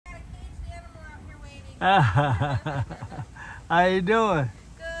How you doing?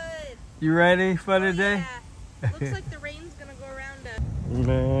 Good. You ready for the day? Yeah. Looks like the rain's gonna go around us.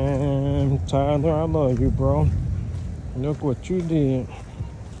 Man, Tyler, I love you, bro. Look what you did.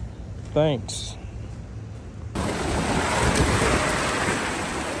 Thanks.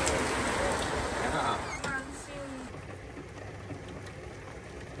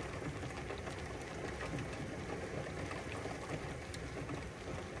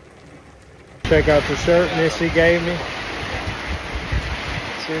 Check out the shirt Missy gave me.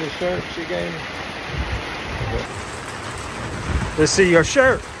 See the shirt she gave me? Let's see your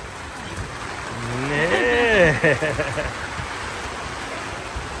shirt. Yeah.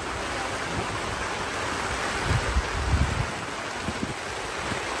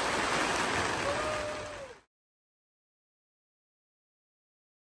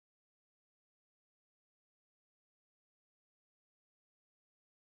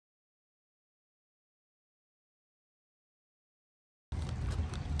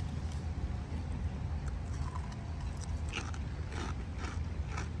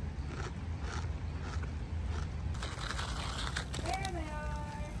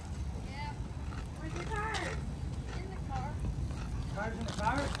 Cars in the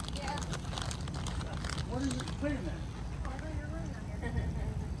car? Yeah. What is it put in there?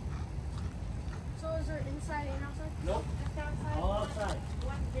 So is there inside and outside? Nope. Just outside? All outside.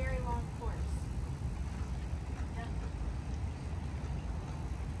 One very long course. Yep.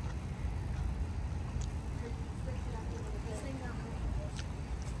 This thing's not moving.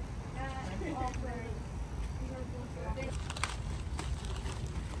 All for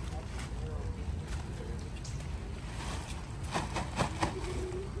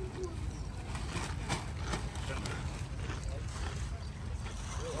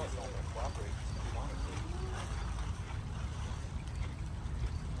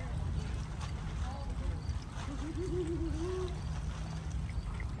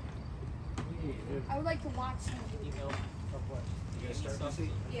I would like to watch some video. Of what? You gonna start this?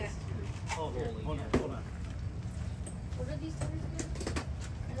 Yeah. Oh, here. Hold on. What are these tires again?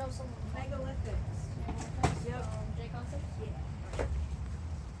 I know someone. Megalithics. Yep. J Concepts? Yeah.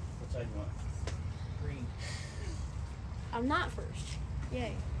 What side you want? Green. I'm not first.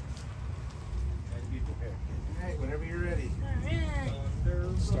 Yay. Try to be prepared. All right, whenever you're ready.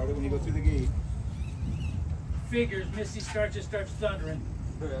 Alright. Start it when you go through the gate. Figures, Misty just starts thundering.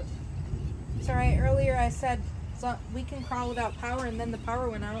 It's alright, earlier I said so we can crawl without power and then the power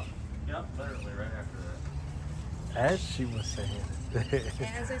went out. Yep, literally right after that. As she was saying it.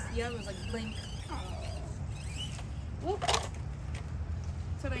 And as I see, I was like blink. Whoop.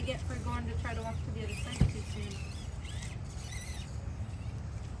 That's what I get for going to try to walk to the other side too soon.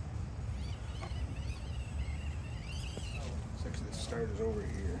 Section the start is over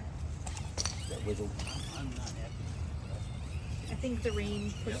here. That wiggle. I'm not happy. I think the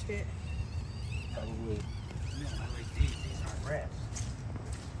rain pushed it. Probably. No, I like these. These aren't grass.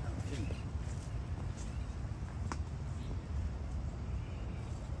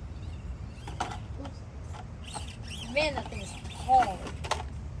 Man, that thing is hard.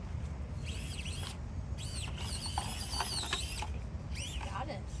 Got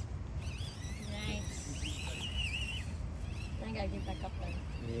it. Nice. I gotta get back up there.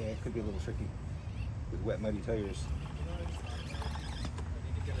 Yeah, it could be a little tricky with wet, muddy tires.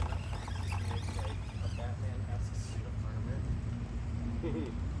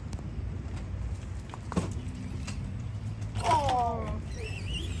 Oh. I'm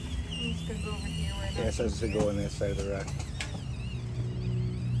just gonna go over here where Yeah, it says to go on that side of the rock.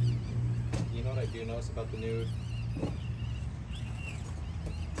 You know what I do notice about the nude?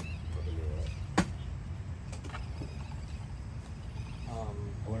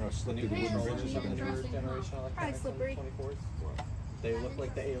 I wonder how slippy the wooden bridges are going to be. Newer generation Probably electronics on slippery. 24s. They look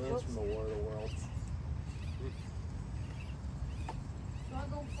like the aliens from the War of the Worlds. You wanna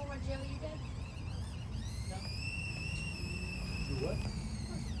go for my jelly you did? Do what?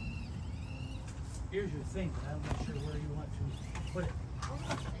 Here's your thing, but I'm not sure where you want to put it.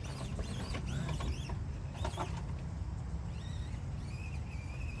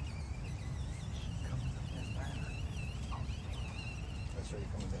 That's right,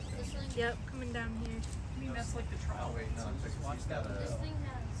 coming back This down. thing, Yep, coming down here. I mean, that's like the trial right now. Just watch that. this thing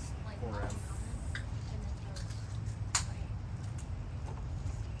has like 4M. locks on it, and it goes right.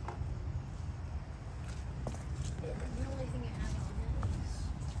 The only thing it has on it is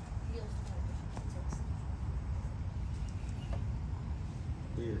feels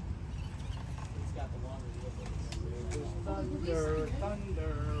Weird. It's got the longer wheel. Thunder,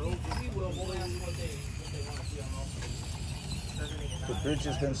 thunder. We will. We'll ask what they want to be on also. The bridge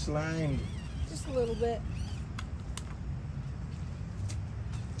has been slimed. Just a little bit.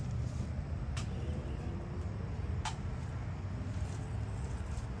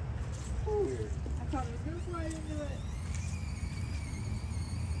 Weird. I thought it was gonna slide into it.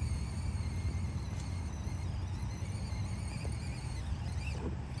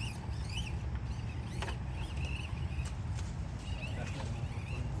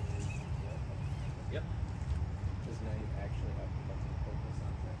 Yep. Because now you actually have to focus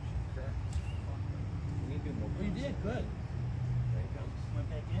on traction. Correct. We need to do more. We did, good. Rain comes. Went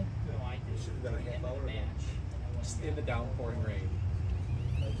back in? No, I did. Should have been a half hour ago. Match. Just in the downpouring rain.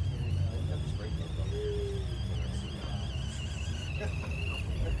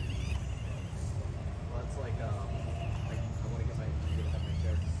 Well, it's like I want to get my have my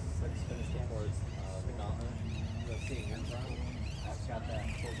chair finished before it's the gauntlet. The seniors round. I've got that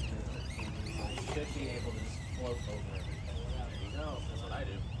close to I should be able to just float over everything. No, that's what I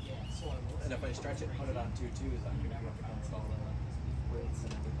do. And if I stretch it and put it on 2.2s, I'm gonna have to install the weights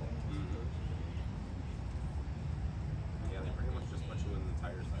and everything. Yeah, they pretty much just put you in the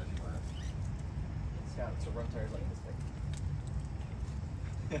tire size class. It's got so road tires like this big.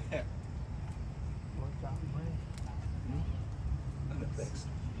 Thanks.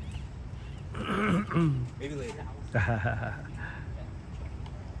 Maybe later.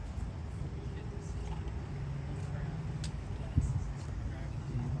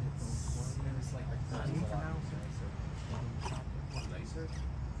 It's like Nicer?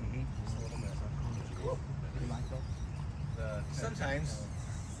 Sometimes.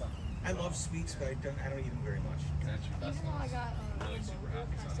 I love sweets, but I don't eat them very much. That's your best Even though I ones. got Really super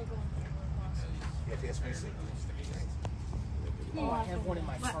happy I still go in class. You have to ask me to sleep. Oh, I have one in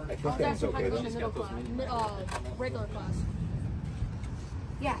my car. I was actually kind of in the middle class, regular class.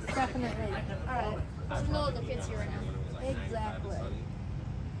 Yeah, definitely. Alright, there's no other kids here right now. Exactly.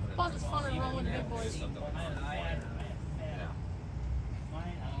 Plus, it's fun to run with the big boys.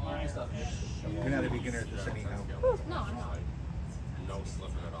 You're not a beginner at this anyhow. No, I'm not. No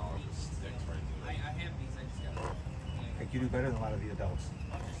slipping at all. It just sticks right to it. I think you do better than a lot of the adults.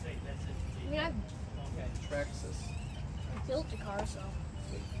 I mean, I've Traxxas. built a car, so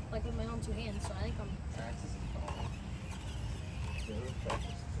like with my own two hands. So I think I'm. Traxxas is called.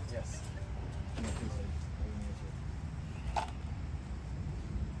 Yes.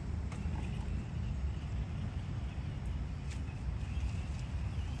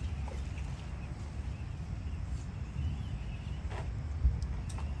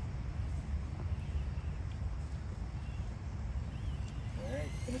 Alright,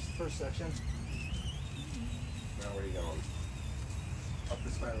 finish the first section. Now where are you going? Up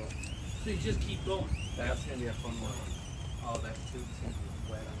the spiral. So you just keep going. That's gonna be a fun one. Oh, that tube's gonna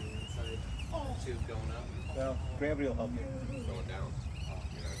be wet on the inside. The tube going up. Well, gravity will help you. Going down.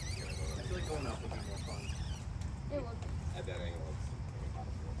 You're not I going feel like going up would be more fun. It look. at that angle. It's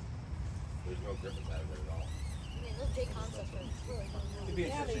impossible. There's no grip inside of it at all. I mean, those J concepts are really fun. Could be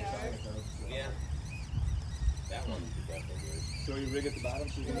Yeah, interesting they trying are. it though. Yeah. That one would be definitely weird. So you rig at the bottom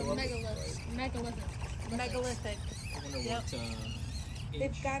so you can go up? Megalithic. Megalithic. I wonder Yep. what,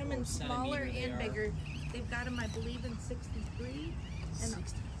 They've got them in or smaller centimeter they and are. bigger. They've got them, I believe, in 63. And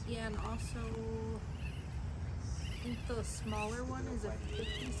 60. yeah, and also I think the smaller one is a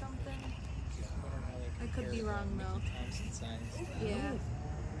 50 something. I could be wrong though. Thompson size. Yeah.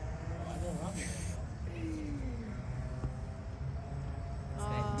 That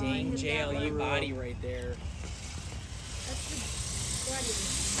I dang hit that JLE one. body right there. That's the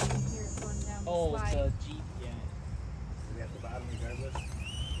sliding. Here, it's going down the Oh, it's slide. a Jeep. Yeah. Is it at the bottom regardless?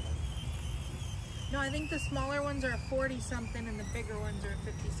 No, I think the smaller ones are a 40 something and the bigger ones are a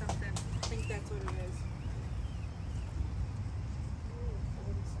 50 something. I think that's what it is.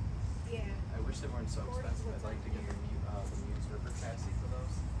 Yeah. I wish they weren't so expensive. I'd like to get the Muse River chassis for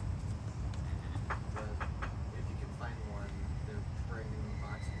those. But if you can find one, they're right in the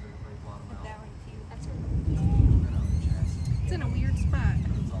boxes. Everybody bought them But out. that one cute. That's good. Another chassis. It's in a weird spot.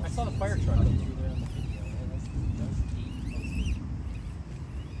 It's all I saw the fire truck go through there in the video. Yeah, that's neat.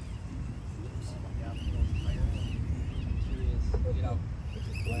 Oops, oh my God, the little fire. I'm curious. Get out.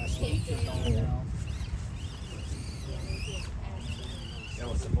 Glass. Now. That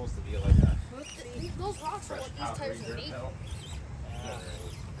was supposed to be like a Those rocks are fresh what these powder tires are dirt made hill.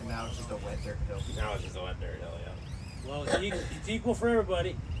 And now it's just a wet dirt hill. Now it's just a wet dirt hill, yeah. Well, it's equal for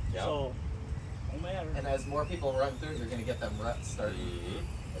everybody. Yep. So, no matter. And as more people run through, they're gonna get them ruts started.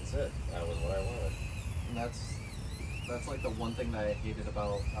 That's it. That was what I wanted. And that's like the one thing that I hated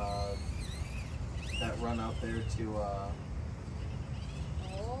about that run out there to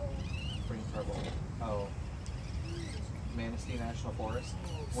Oh. Spring Trouble. Oh, Manistee National Forest.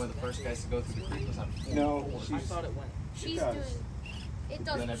 One of the first guys to go through the creek was on 44. No, I she's- thought it went. She's does. doing. It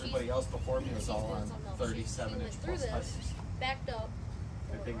does. Then but everybody she's- else before me was she's all doing on something else. 37 she inch went through plus this, tires. backed up.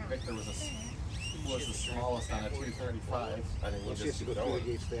 I think Victor was the smallest on a 235. I think Well, we she has just to keep go through the going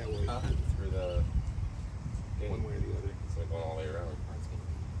gates that way, Huh? through the gate. one way or the other. It's like going all the way around. Part's gonna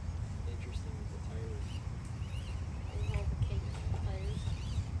be interesting with the tires. All the cake tires.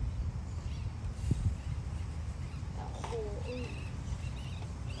 That whole. Ooh,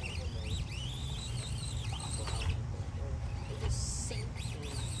 it just sinks.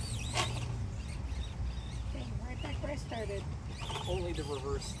 Dang, right back where I started. Only the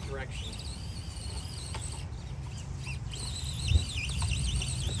reverse direction.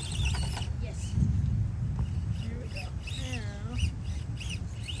 Yes. Here we go. Now,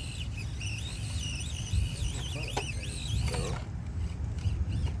 So,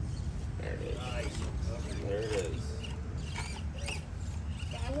 there it is. There it is.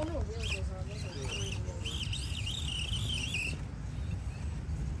 Yeah, I wonder what wheels those are. Those are great wheels.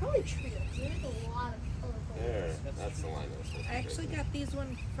 Probably trios. There's a lot of colorful There. wheels. That's the line that was supposed to I be actually taken. got these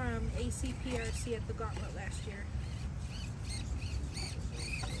one from ACPRC at the Gauntlet last year.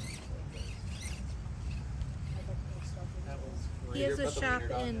 I don't think stuff in That those. was He has a About the shop Wiener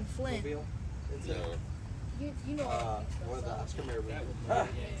Dog in Flint. Mobile? It's No. You know what one of the Oscar Mayer that movies. would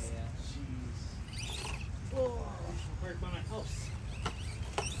Jeez. Whoa. Where's my house?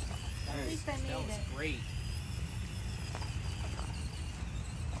 At least I That made was it. great.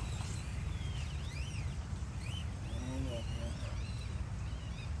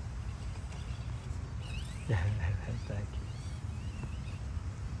 Thank you.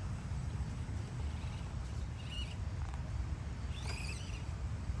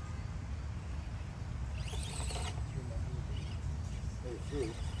 Hey, through. You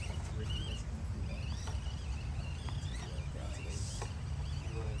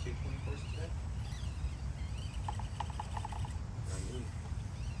running 224s today?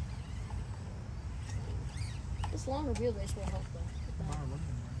 This longer wheelbase will help though. with that.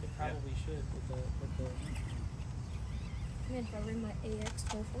 It probably should with the I mean, if I ran my AX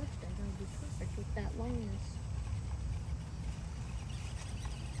 12 extender, it would be perfect with that longness.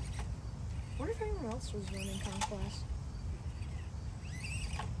 What if anyone else was running Conquest?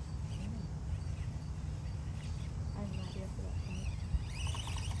 I have no idea for that point.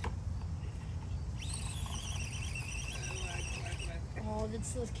 Oh,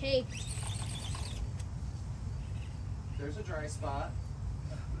 it's the cake. There's a dry spot.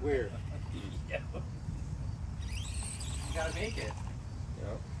 Where? You gotta make it.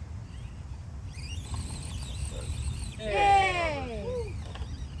 Yep. Yay!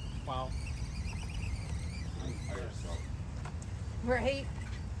 wow. Right?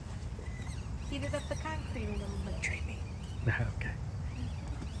 Heated up the concrete a little bit. Trade me. Okay.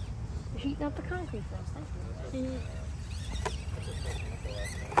 You're heating up the concrete for us, thank you.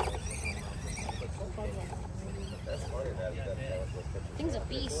 That's funny. Thing's a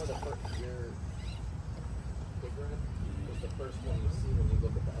beast. One of the your big red was the first one you see when you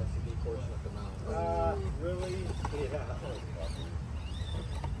look at the SUV portion of the mountain. Really? Yeah.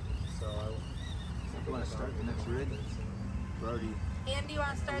 So I You want to start the next rig? We're already. Andy, you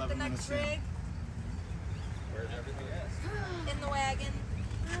want to start the 11 next minutes in. rig? Where's everything else? In the wagon.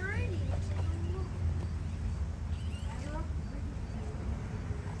 Alrighty.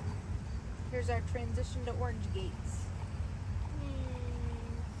 Here's our transition to orange gates.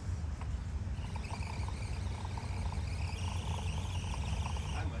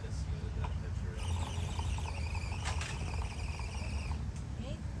 I might have submitted that picture.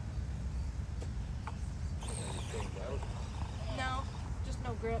 Okay. No, just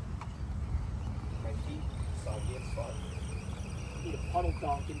no grip. My feet soggy and spot. Need a puddle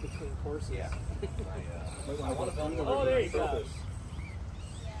donk in between courses. Yeah. I want to build Oh, there you go. purpose.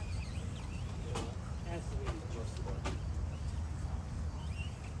 Has to be adjustable.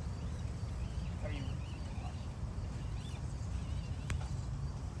 Are you?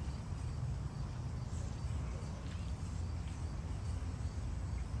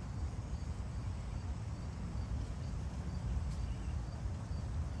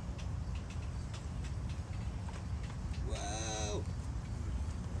 Whoa!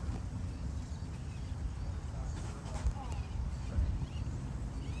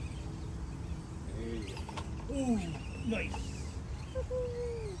 There you go. Ooh, nice.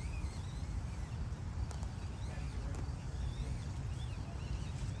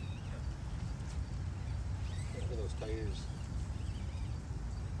 Look at those tires.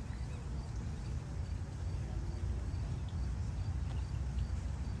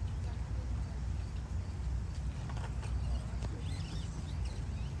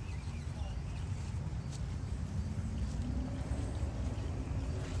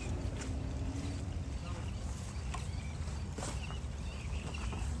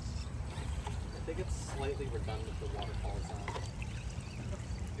 slightly redundant. The waterfall is on.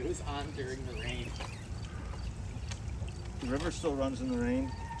 It was on during the rain. The river still runs in the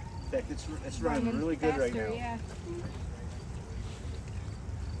rain. In fact, it's running really good right now. Yeah.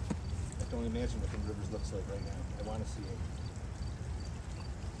 I can only imagine what the river looks like right now. I want to see it.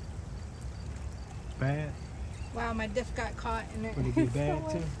 Bad? Wow, my diff got caught in it. Would it be bad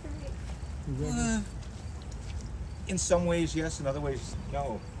too? In some ways, yes. In other ways,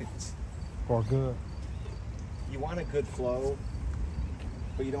 no. Or good? You want a good flow,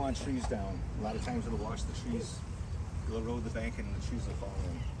 but you don't want trees down. A lot of times it'll wash the trees. It'll erode the bank and the trees will fall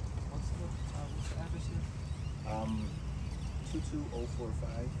in. What's the address here?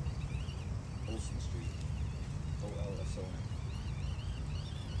 22045 Olson Street. OLSON.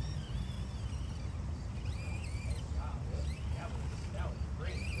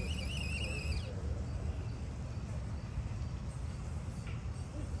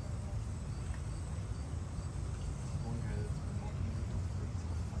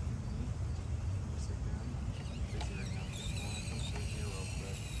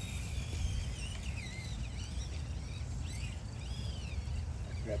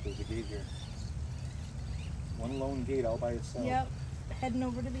 There's a gate here. One lone gate all by itself. Yep. Heading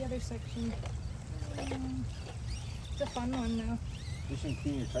over to the other section. It's a fun one though. You should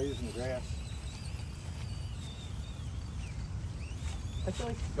clean your tires in the grass. I feel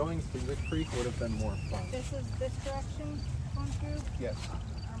like going through the creek would have been more fun. This is this direction going through. Yes.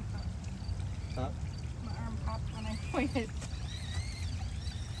 Arm popped. Huh? My arm popped when I pointed.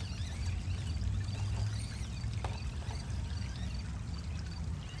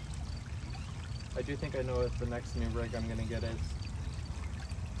 I do think I know what the next new rig I'm going to get is.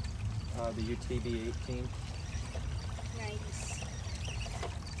 The UTV 18. Nice.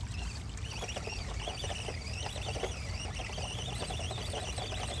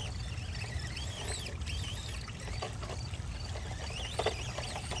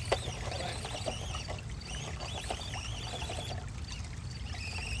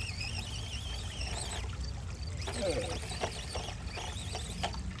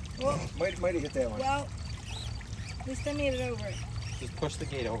 Well, Might have hit that one. well, at least I made it over. Just push the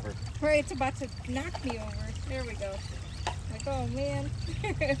gate over. Right, it's about to knock me over. There we go. Like, oh man.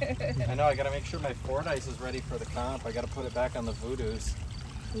 I know, I got to make sure my Fordyce is ready for the comp. I got to put it back on the Voodoos.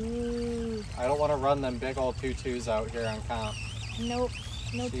 Ooh. I don't want to run them big old 2.2s out here on comp. Nope.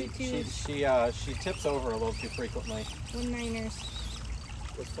 No She, 2.2s. she tips over a little too frequently. 1.9ers.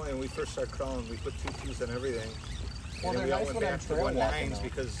 It's funny, when we first started crawling, we put 2.2s on everything. Well, And then they're we all nice went when I'm back to trail walking, 1.9s though.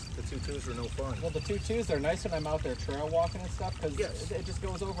 because the 2.2s were no fun. Well, the 2.2s, they're nice when I'm out there trail walking and stuff because Yes. it just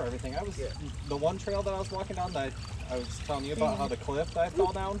goes over everything. I was Yeah. the one trail that I was walking down that I was telling you about how the cliff that I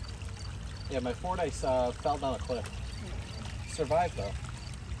fell down. Yeah, my Fordyce fell down a cliff. Survived though.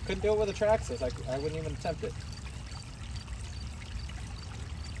 Couldn't do it with the Traxxas. I wouldn't even attempt it.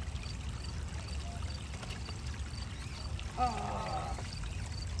 Oh.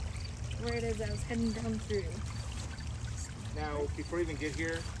 Right as I was heading down through. Now, before we even get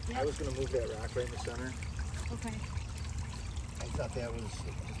here, I was going to move that rock right in the center. Okay. I thought that was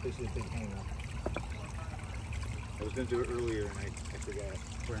basically a big hang up. I was going to do it earlier and I forgot.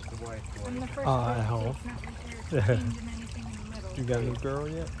 Where's the wife? On the first At page, home. it's not like they're changing anything in the middle. You got a new girl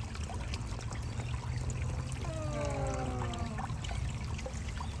yet?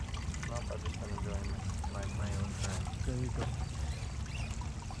 Nope, I've just been enjoying my own time. There you go.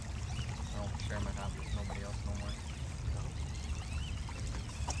 I don't share my house with nobody else no more.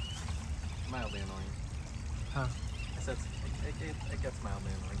 Mildly annoying. Huh? I said it gets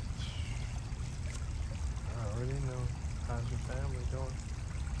mildly annoying. I already know. How's your family doing?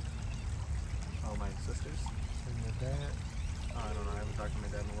 Oh, my sisters? And your dad? Oh, I don't know. I haven't talked to my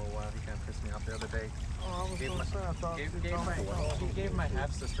dad in a little while. He kind of pissed me off the other day. Oh, I was Gave gonna my- say, I thought Gave, you gave talked my, about he it. gave my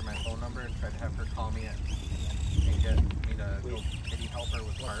half sister my phone number and tried to have her call me and get me to go maybe help her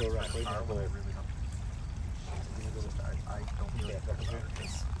with parts for the car when I really don't. I don't really care about it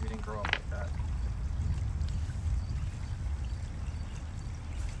because we didn't grow up like that.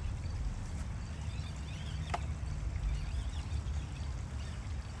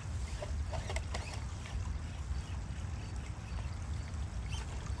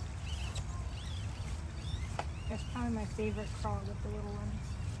 That's probably my favorite crawl with the little ones.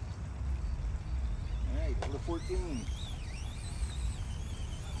 All right, number 14.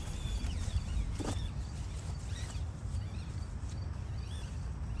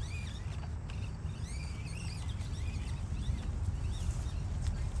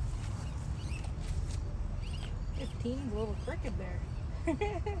 A little crooked there.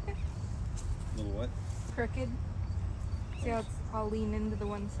 Little what? Crooked. See how it's all lean into the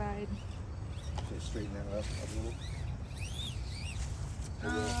one side. Just straighten that up a little.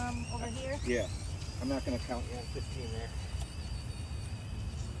 Over here. Yeah. I'm not going to count you on 15 there.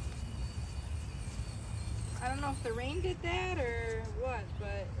 I don't know if the rain did that or what,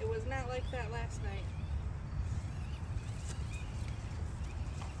 but it was not like that last night.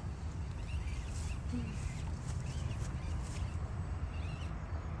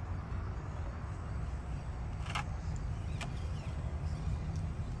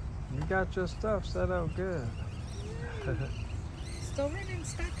 You got your stuff set up good. Still running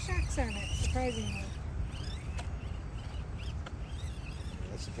stock shocks on it, surprisingly.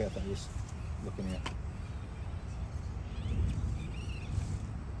 That's the path I was looking at.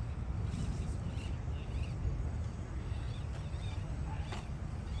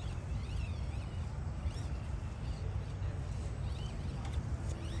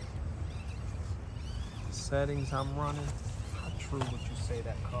 Settings I'm running. How true would you say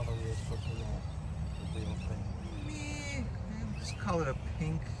that color is for the real thing? Just call it a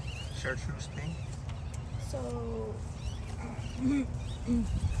pink, chartreuse pink. So,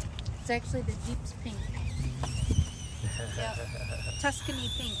 it's actually the Jeep's pink. Yep. Tuscany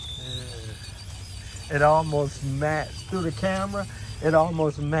pink. It almost matched through the camera. It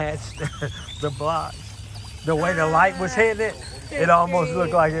almost matched the blocks. The way the light was hitting it, it almost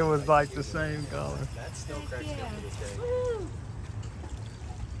looked like it was like the same color. That still cracks me up to this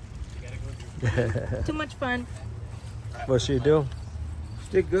day. Too much fun. What she do?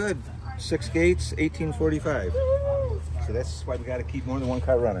 Did good. 6 gates, 1845. So that's why we got to keep more than one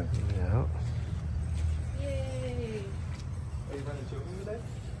car running. Yeah. Yay. Are you running two of them today?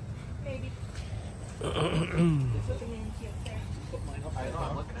 Maybe. I know,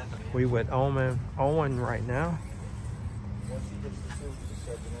 I'm looking at them. We with Owen right now. Once he gets the suit, we can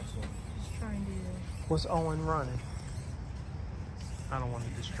start the next one. Just trying to. What's Owen running? I don't want to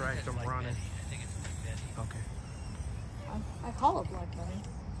distract him running. Okay. I call it Black Bunny.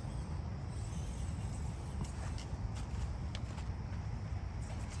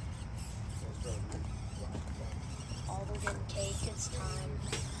 All the good cake, it's time.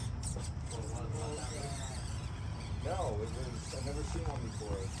 No, I've never seen one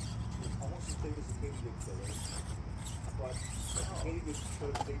before. It's almost as big as a Katy killer. But Katy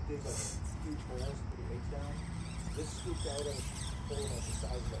killer, they dig like huge holes to put the eggs down. This scooped out of a hole that's the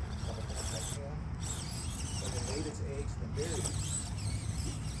size of a can. And it laid its eggs and buried it.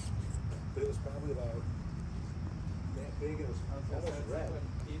 But it was probably about that big and it was almost red. When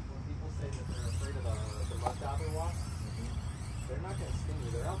people say that they're afraid of the mud dauber wasp, they're not going to sting you.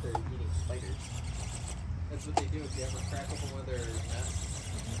 They're out there eating spiders. That's what they do. If you ever crack open one of their nests,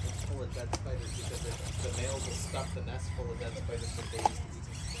 it's full of dead spiders because the males will stuff the nest full of dead spiders for days to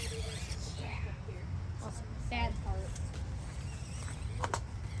eat them. That's the bad part.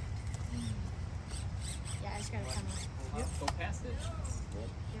 Yeah, I just gotta come in. Yep, go past it.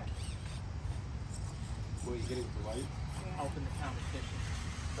 What, you get it with the light? Open the competition.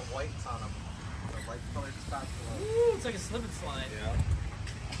 The whites on them. The light colored spots below. Ooh, it's like a slip and slide. Yeah.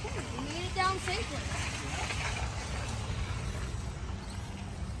 You made it down safely.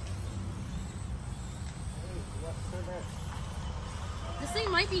 This thing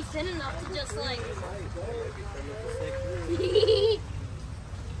might be thin enough to just like.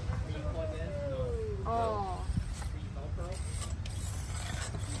 Oh.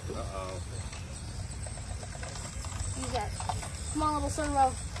 Uh-oh. Use that small little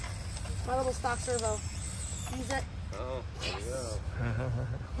servo. My little stock servo. Use it. Oh, there you go.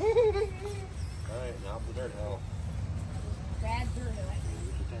 Alright, now the dirt hell. Bad dirt.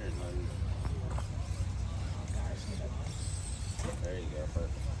 There's mine. There you go,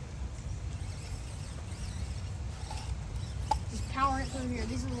 perfect. Just power it through here.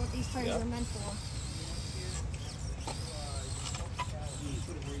 These are what these tires are meant for.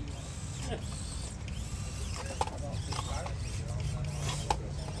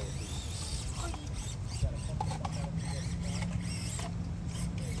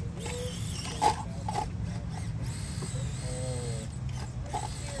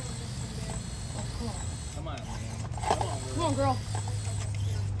 Come on, man. Come on, girl.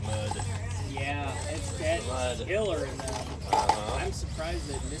 Mud. Yeah, it's that Mud. killer in that. Uh-huh. I'm surprised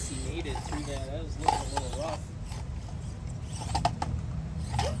that Missy made it through that. That was looking a little rough.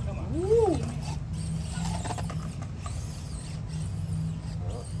 Come on. Woo.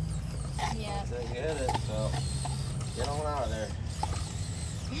 Yeah. So you hit it, so get on out of there.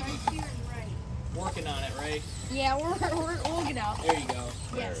 Working on it, right? Yeah, we'll get out. There you go.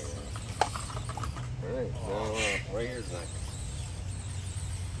 Yes. Alright, so right here's next.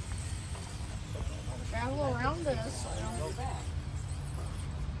 Travel around this.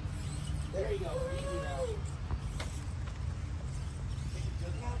 There you go.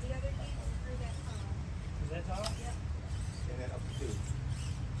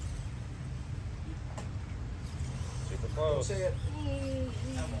 Don't say it.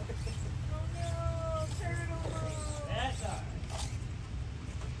 That's all right.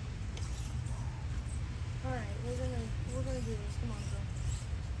 All right, we're gonna do this. Come on, bro.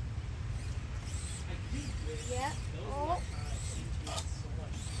 Yeah. Oh.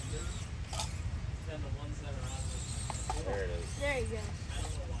 There it is. There you go.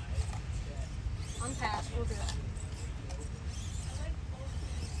 I'm past. We're good.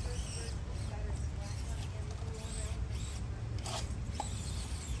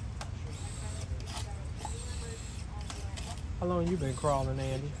 How long you been crawling,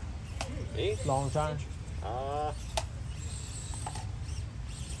 Andy? Me? Long time?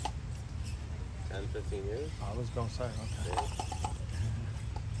 10, 15 years. I was gonna say, okay. Yeah.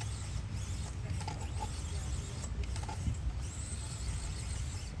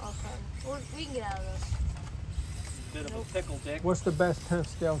 Okay. We can get out of this. Bit of a pickle, Dick. What's the best 10th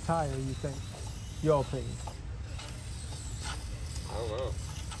scale tire you think? Your opinion? I don't know.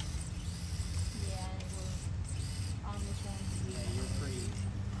 Yeah, we're on this one. Yeah, you're pretty.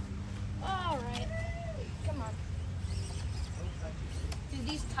 All right. Come on. Dude,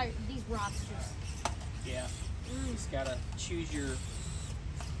 these rocks just. Yeah. You just gotta choose your.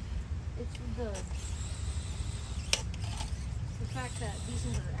 It's the fact that these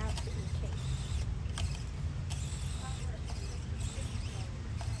ones are absolutely caked.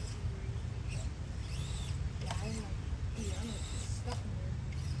 Yeah, I'm stuck in there.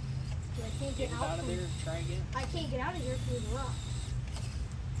 Dude, I can't Get get out of from, there. Try again. I can't get out of here through the rock.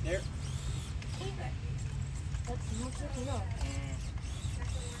 There. That's not looking up.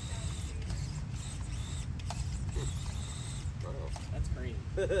 Wow. That's crazy.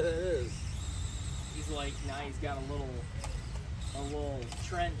 it is. He's like now he's got a little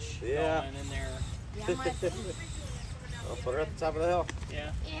trench Yeah. going in there. Yeah, I might. I'll put her at the top of the hill.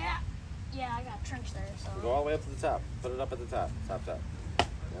 Yeah. Yeah, I got a trench there, so. Go all the way up to the top. Put it up at the top. Top. Yep.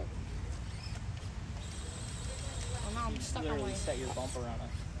 Well, now I'm stuck on Literally my. set your bumper on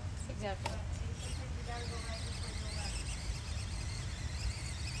it. Exactly.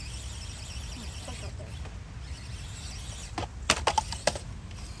 Push up there.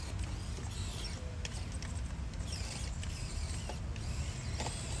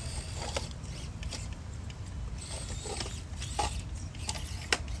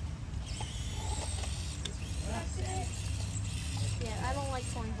 Yeah, I don't like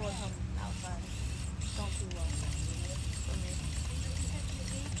throwing boards on outside. Don't do well for me.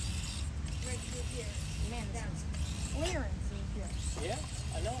 Man, this is clearance in here. Yeah,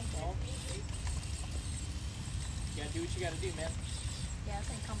 I know. Well, you gotta do what you gotta do, man. Yeah, this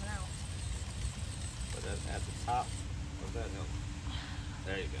ain't coming out. Put it at the top of that hill.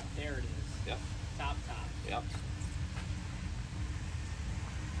 There you go. There it is. Yep. Top. Yep.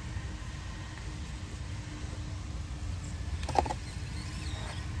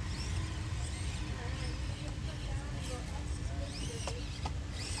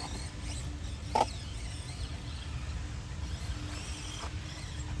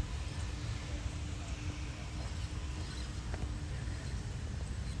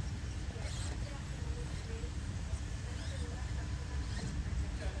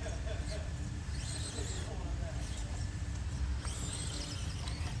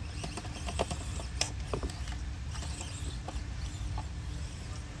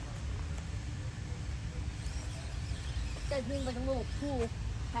 This guy's doing like a little pool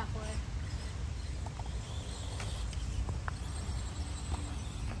halfway.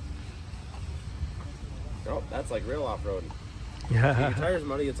 Oh, that's like real off-road. Yeah. Your tires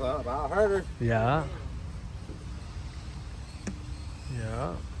muddy, it's a lot harder. Yeah.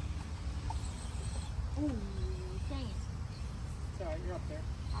 Yeah. Ooh, dang it. It's alright, you're up there.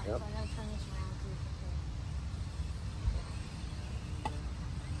 Alright, Yep. so I gotta turn this around too.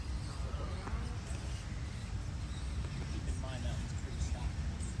 Keep in mind that one's pretty stock.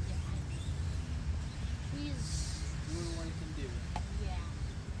 He's. Doing what he can do. Yeah.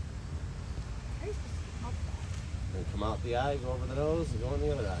 I used to see up that. And come out the eye, go over the nose, and go in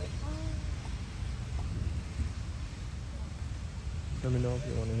the other eye. Let me know if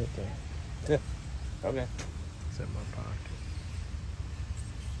you want to hit that. Okay. It's in my pocket.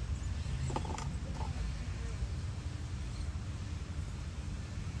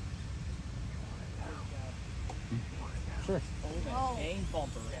 Sure. Oh. Main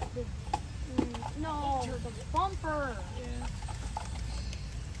bumper. No, the bumper. Yeah.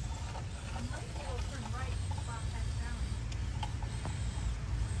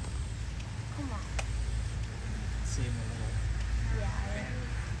 Come on. See him a Yeah.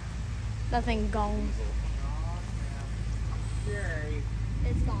 That thing gone. little.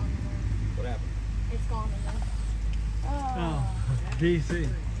 It's gone. What happened? It's gone. Oh, DC.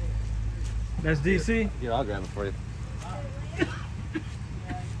 That's DC? Here, I'll grab it for you.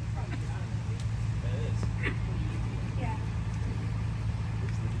 Yeah.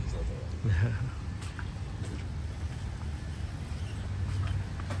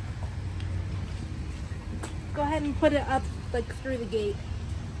 Go ahead and put it up like through the gate.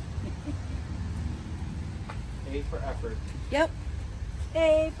 A for effort. Yep.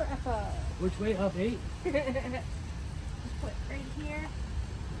 A for effort. Which way? Up 8? Just put right here,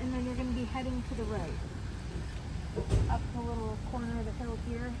 and then you're going to be heading to the right. Up the little corner of the hill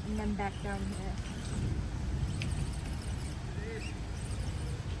here, and then back down here.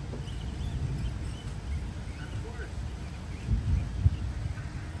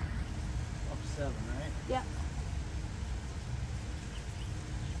 Up 7, right? Yep.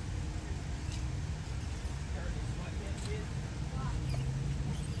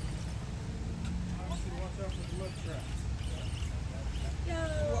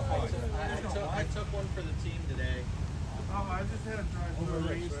 I took one for the team today. Oh, I just had to drive through a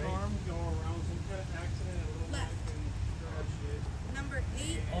rainstorm, go around some kind of accident, a little Left. bit, and crash shit. Number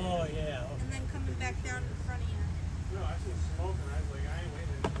 8, Oh, yeah. and then coming back down in front of you. No, I seen smoke and I was like, I ain't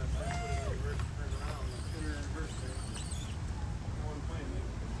waiting until I put it in reverse, turn around, and put it in reverse there. I wasn't playing it.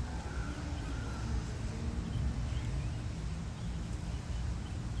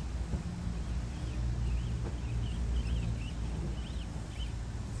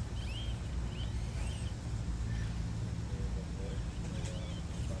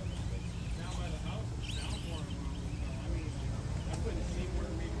 Down by the house, it's downpouring. I mean, I couldn't see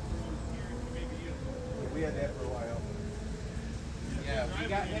where maybe here, maybe you. We had that for a while. Yeah, we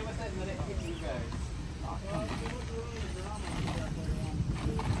got hit with it and then it hit you guys.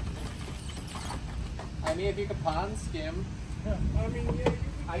 I mean, if you could pond skim, I mean, yeah, you could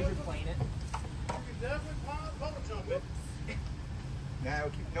hydroplane it. definitely puddle jump it. Nah,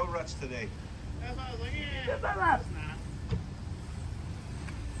 we'll keep no ruts today. That's why I was like, yeah, that's not.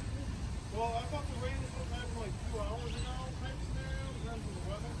 Well, I thought the rain was supposed to happen like 2 hours ago, type scenario, in terms of the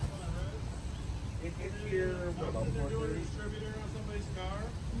weather, when I read it. It hit here, what, about They're doing a 4:30? distributor on somebody's car,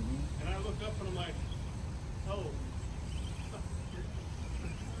 and I looked up and I'm like, oh.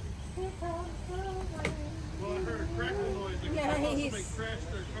 Well, I heard a crackling noise, like somebody Nice. crashed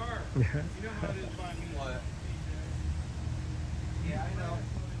their car. You know how it is by me. What? Yeah, I know.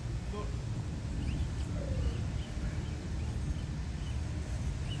 Look,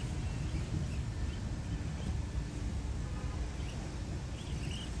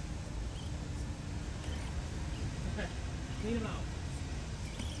 Clean them out.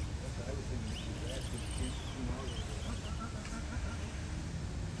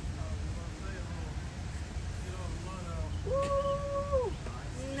 Woo!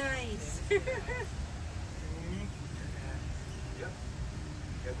 Nice. Yep.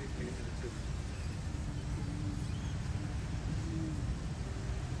 Got these things in the tube.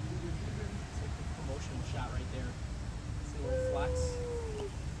 It's like the promotion shot right there. See a little flex.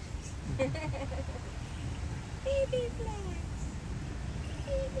 Baby flags.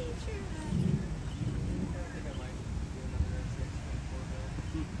 Baby truck.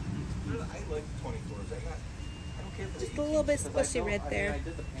 I like the 24s. I don't care for the Just a little bit 'Cause I squishy don't- right I there. mean, I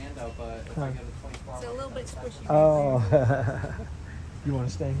did the Panda, but if I get the 24 It's a little bit squishy. Oh. You want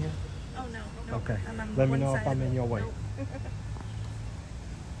to stay here? Oh no. no. Okay. I'm on Let me one know if side I'm of in it. your way. Nope.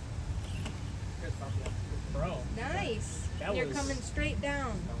 Bro. Nice. That You're was- coming straight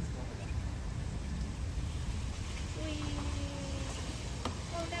down. Whee.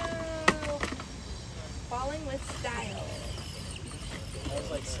 Oh no. Falling with style. That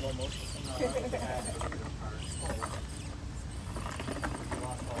was like slow motion. We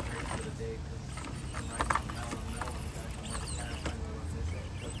lost all three for the day because I'm riding on Melon Mill and back on the car finally went this way,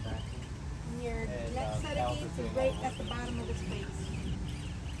 goes back. And your And, next set of Cal's gates is doing right all at the bottom of the space.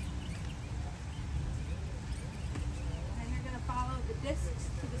 And you're going to follow the discs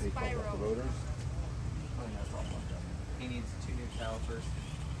to the spiral. rotors. I think that's all fucked up. He needs 2 new calipers,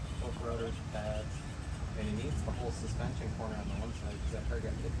 both rotors, pads, and he needs the whole suspension corner on the one side because that car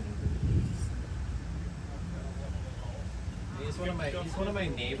got hit in the He's one of my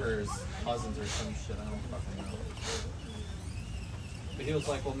neighbor's cousins or some shit. I don't fucking know. But he was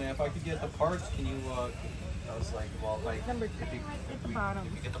like, "Well, man, if I could get the parts, can you?" I was like, "Well, like, Number if you, at the bottom.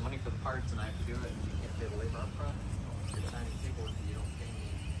 if you get the money for the parts and I have to do it, and you can't pay the labor up front, you're signing paperwork that you don't pay me.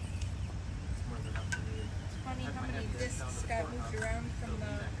 It's more than enough for me." It's funny how many discs got moved around from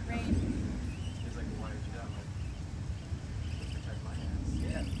the rain. He's like, "Why did you do that?" I'm like, "To protect my ass.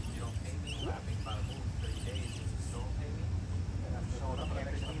 Yeah, you don't pay me. I've been by the book 30 days, and you still don't pay me. And I'm showing up and I'm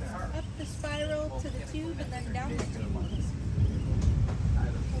fixing the car." Up the spiral to the tube and then down the tube.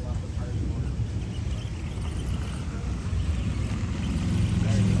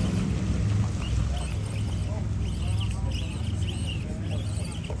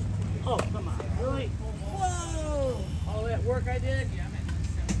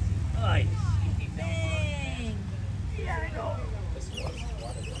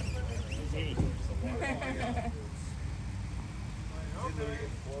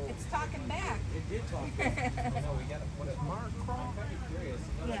 It's talking back. It did talk. No, we gotta put it. Mark Craw? I'm curious.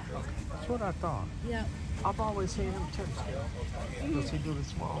 Yeah. That's what I thought. Yep. I've always seen him touch it. Does he do the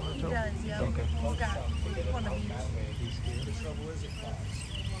smaller He too? does, yep. Okay. He's got one of these.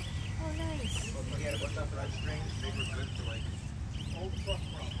 Oh, nice.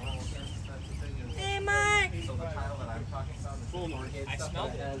 Hey, Mark. So the tile that I'm talking about, the forehead I stuff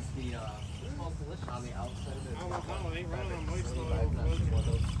smelled that it. has the smells delicious on the outside of it. I don't know how it ain't running on moist Really oil. bad, not sure what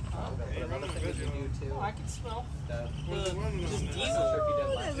those- Ain't But another running thing that visual. you do too. Oh, I can smell. The Where's it running on? I'm not That? sure if you did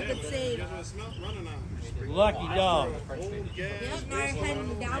last That's a year. good save. Guess what it smelled running on? Lucky dog. Old gas. Yep, now you're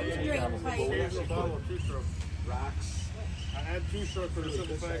heading down the drain pipe. Here's a bottle of two-stroke. Rocks. I had two-stroke for the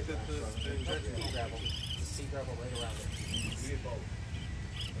simple fact that the injection. Sea gravel. The sea gravel right around it.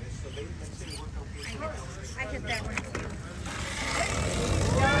 I hit that one too.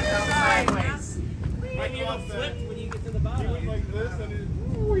 Sideways. When you flip when you get to the bottom. He went like this and it.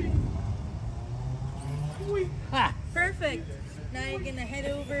 Ha! Perfect. Now you're gonna head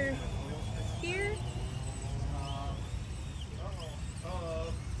over here.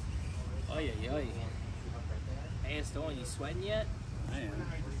 Oy, oy, oy. Hey, Stone, you sweating yet? I am.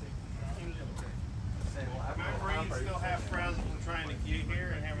 My brain's still half frazzled from trying to get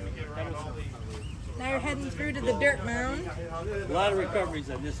here and having to get around all these. Now you're heading through to the dirt mound. A lot of recoveries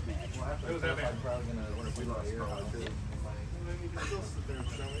on this match. It was that bad. And then you can still sit there and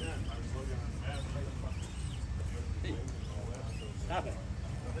show me that. Stop it.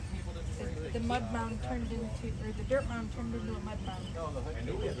 The mud mound turned into, or the dirt mound turned into a mud mound. I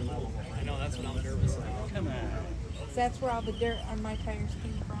know, that's what I'm nervous about. Come on. So that's where all the dirt on my tires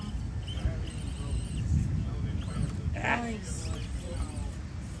came from. Nice.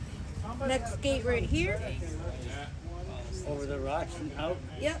 Next gate right here. Over the rocks and out.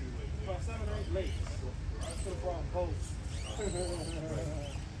 Yep. About 7 or 8 lakes. That's the problem. Both.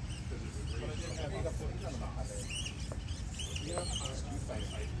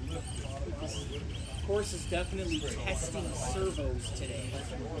 Course is definitely testing servos today.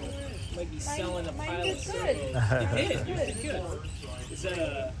 Might be selling a Mine pile did of good. servos. It did good. Is that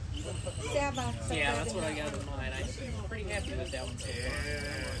a... Savox. Yeah, that's what I got in mind. I'm pretty happy with that one so far.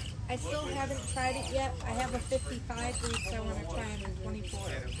 I still haven't tried it yet. I have a 55 reach I want to try in 24. So I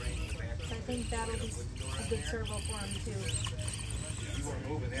think that'll be a good servo for him too.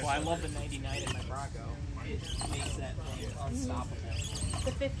 Well, I love the 99 in my Bronco. It makes that thing unstoppable.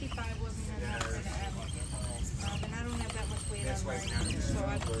 The 55 wasn't enough for the M. And I don't have that much weight on mine, so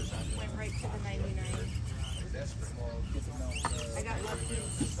I went right to the 99. I got lucky in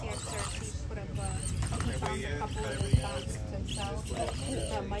CCXRT put up he found a couple of his boxes himself.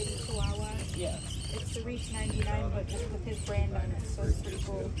 The Mighty Chihuahua. Yeah. It's the Reach 99, but just with his brand on it, so it's pretty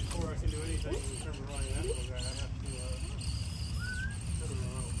cool. Before I can do anything in terms of running that little guy, I have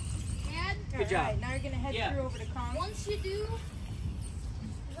to. Dad, job. Alright, now you're gonna head Yeah. through over to Kong. once you do,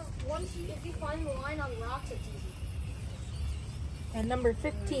 if you find the line on the rocks, it's easy. And number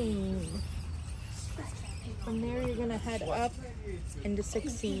 15. From there, you're gonna head up into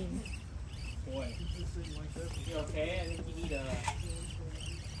 16. Boy. You okay? I think you need a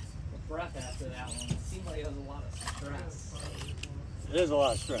breath after that one. It seems like it has a lot of stress. It is a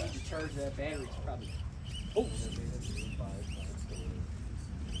lot of stress. You charge that battery, it's probably... Oh!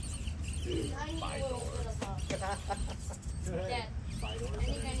 I need a little bit of Dad, I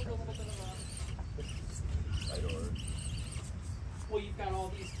think I need a little bit of Well, you've got all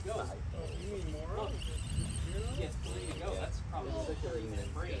these to go. You need more? Look. Yeah, it's 3 to go. That's probably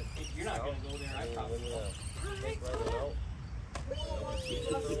 3. If you're not going to go there, I probably will.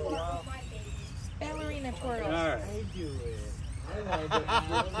 Ballerina twirl. All right.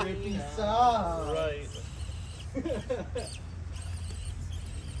 Right.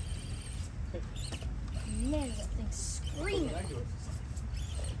 Man, that thing's screaming.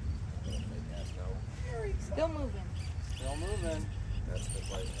 Still moving. Still moving. That's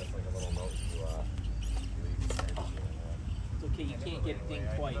like a little note to It's okay, you can't get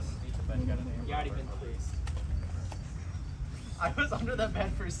dinged twice. You already been creased. I was under the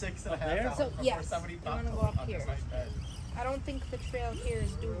bed for 6.5 hours So, before yes, somebody you popped wanna go up under here. my bed. I don't think the trail here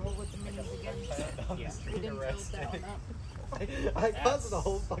is doable with the minis again. Yeah. We didn't build that one up. I caused the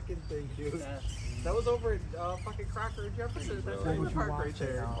whole fucking thing, dude. That was over at fucking Crocker and Jefferson. That's in the park right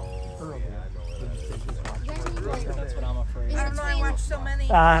there. That's what I'm afraid. I don't know, I watched so many.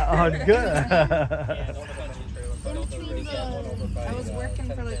 Good. Yeah, don't touch the In between the, I was working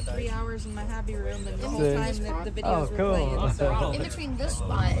for like 3 hours in my hobby room, and the whole See? time that the videos Oh, were cool. playing. So in between this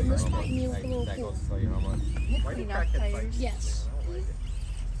spot and this spot, you need like a little pool. hit enough tires. Yes.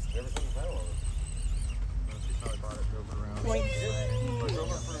 Points.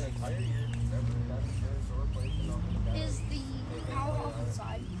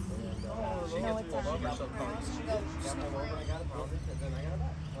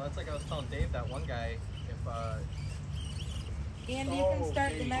 That's like I was telling Dave, that one guy, if And you can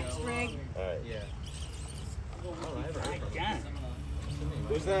start the next rig. Alright. yeah. Oh, I haven't heard from him.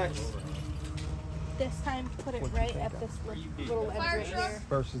 Who's next? This time, put it right at this little edge Fire right truck? here.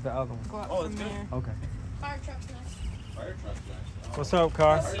 Versus the other one. Go up Oh, from it's good. there. Okay. Fire truck's next. Fire truck's next. What's up,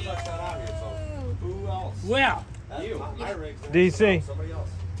 Car? Fire truck's not out here, so who else? Well, You. My rig's next. DC. Somebody else.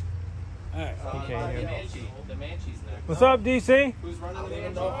 all right. can't The hear. Manchee. The Manchee's next. What's up, DC? Who's running I the don't even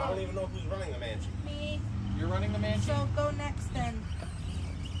Manchee? know. I don't even know who's running the Mansion. Me. You're running the Manchee? So go next then.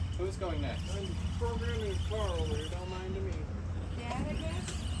 Who's going next? I'm programming a car over here, don't mind me. Dad, I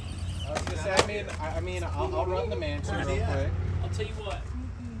guess? I was gonna say, I'll run the Manchee real quick. I'll tell you what.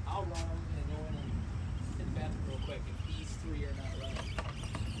 I'll run them and go in and hit the bathroom real quick if these three are not running.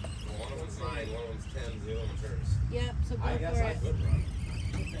 Well, one of them's mine, one of them's Tim's, the other one's hers. Yep, so go I guess for I it. could run.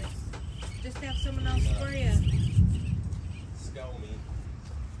 Just have someone else for you. Scowl me.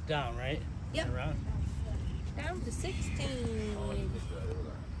 Down, right? Yep. Around. Down to 16. Oh, you just got it over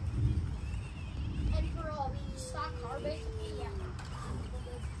there. And for the stock car, basically, yeah.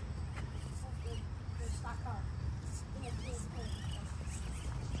 For the stock car.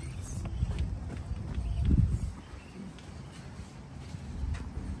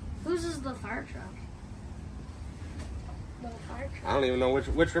 Whose is the fire truck? The fire truck. I don't even know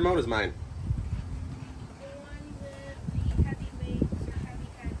which remote is mine. The one with the heavy weights or heavy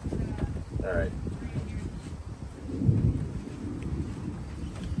heads. All right.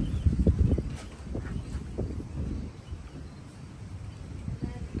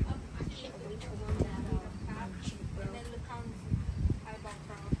 I can't wait to run that out. And then the comes eyeball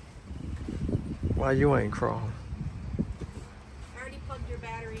crown. Why you ain't crawling? I already plugged your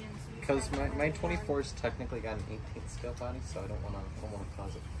battery in. Because my 24's technically got an 18th scale body, so I don't want to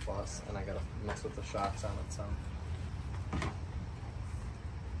cause a fuss, and I gotta mess with the shocks on it some.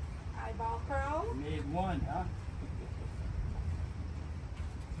 Eyeball crow. Made one, huh?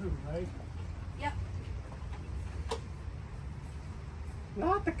 Two, right? Yep.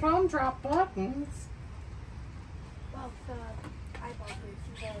 Not the com drop buttons. Well, the eyeball grease.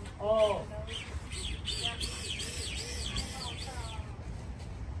 Oh. Yep.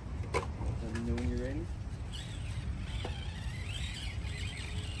 Let me know when you're ready.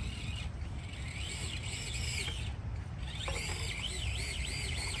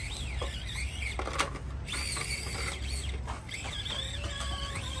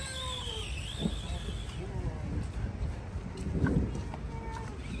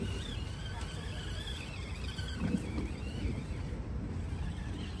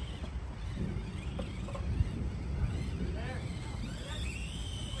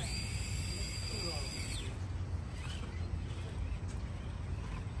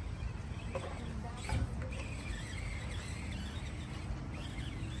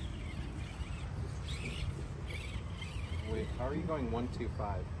 Wait, how are you going 1, 2,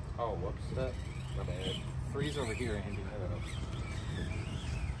 5? Oh, whoops. My bad. 3's over here, Andy.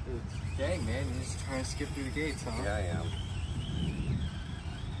 Dude, dang, man, you're just trying to skip through the gates, huh? Yeah, I am.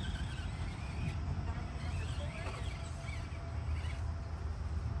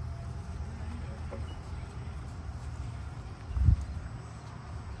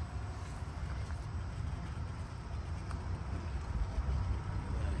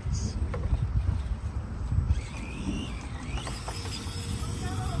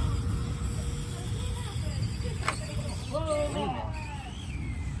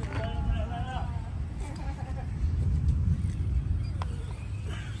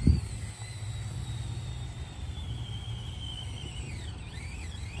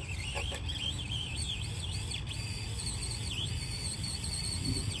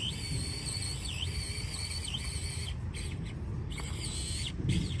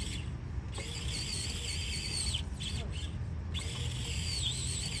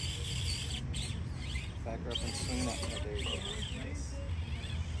 Back her up and swing that. Oh, there you go. Nice.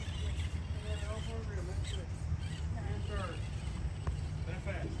 That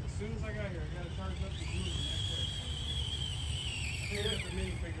fast. As soon as I got here, I got to charge up the glue that quick. See if the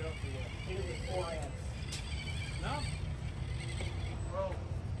mini picked it up too well. It was 4 amps. No? Well,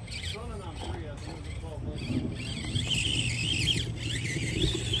 it's running on 3, I think it was 12 volts.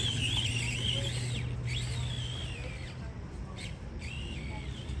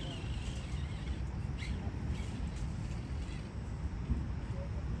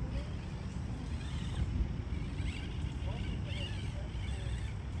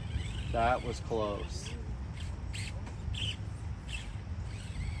 That was close.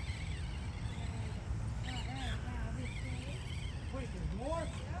 Wait, there's more?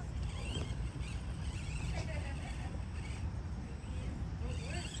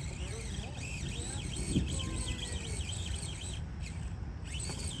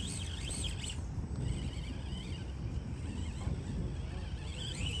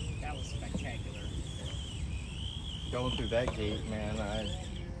 through that gate, man. I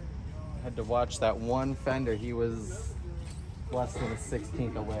had to watch that one fender. He was less than a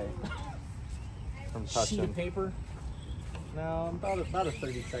 16th away from touching. Sheet of paper. No, about a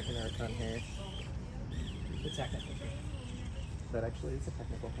 30-second or a ton here. The technical. That actually is a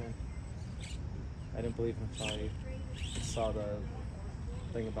technical thing. I didn't believe him until I saw the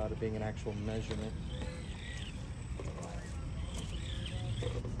thing about it being an actual measurement.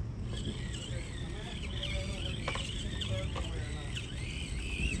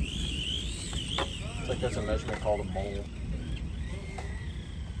 It's like there's a measurement called a mole.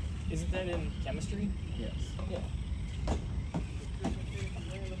 Isn't that in chemistry? Yes. Yeah.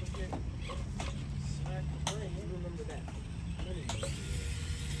 Remember that.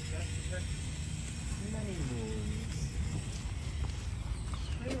 Many moons.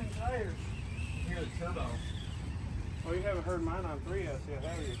 Screaming tires. Hear the turbo. Oh, you haven't heard mine on 3S yet,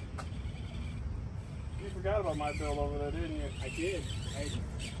 have you? You forgot about my build over there, didn't you? I did. I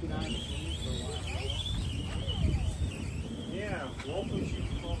been on the machine for a while. Yeah, Wolf and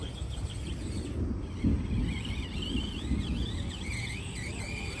Sheep told me.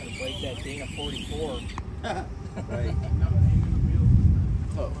 Gotta break that Dana 44. Right.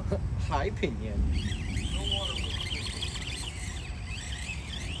 Oh, high pinion.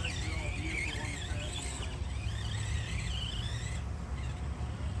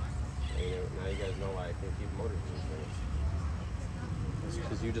 Now you guys know why I can't keep motors in these things.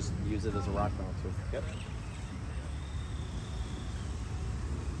 Because you just use it as a rock bouncer. Yep.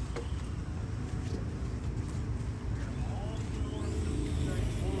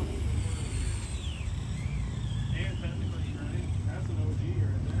 And technically, right? That's an OG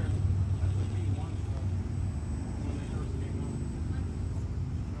right there. That's the P1 stuff. When they first came out.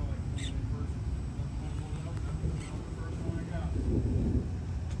 You know, like when they first pulled it up, that's the first one I got.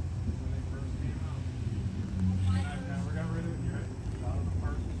 When they first came out. And I've never got rid of it yet. A lot of the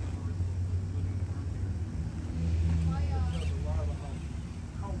parts are including the front here. It shows a lot of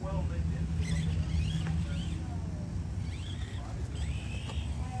how well they did.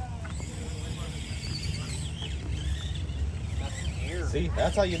 That's air. See,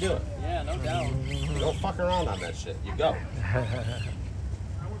 that's how you do it. Yeah, no doubt. You don't fuck around on that shit. You go.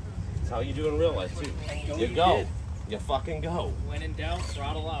 That's how you do in real life too. Go You you go. did. You fucking go. When in doubt,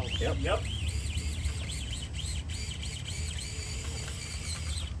 throttle out. Yep. Yep.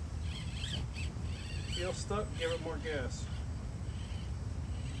 Feel stuck, give it more gas.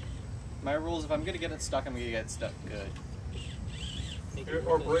 My rule is if I'm gonna get it stuck, I'm gonna get it stuck good. Make it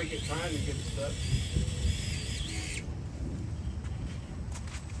Or worth it. break it trying to get it stuck.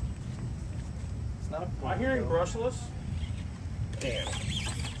 It's not a Am I hearing brushless? Damn. Nice.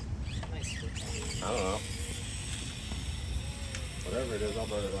 I don't know. Whatever it is, I'll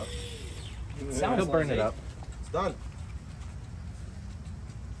burn it up. Sounds He'll burn like it up. It's done.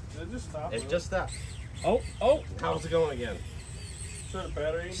 It just stopped. It's just that. Oh, oh. How's it going again? Sure, the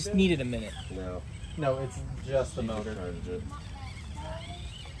battery ain't Just dead? needed a minute. No. No, it's just the motor. Charged it.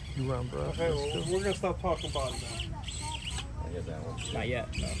 You run, bro. Okay, well, we're gonna stop talking about it now. I get that one. Not yet,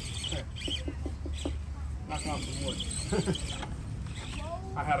 no. Knock on some wood.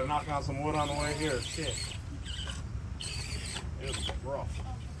 I had to knock on some wood on the way here. Shit. It was rough.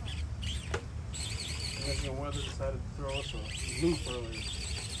 Michigan weather decided to throw us a loop earlier.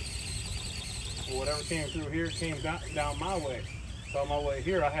 Well, whatever came through here came down my way. So on my way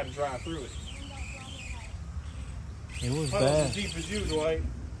here, I had to drive through it. It was Puddles bad. as deep as you, Dwight.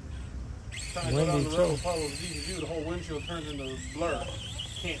 Trying to go down the road, puddles as deep as you, the whole windshield turns into blur.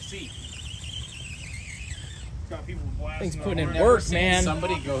 Can't see. Got people blasting. Things their putting in horns. work, Seen man.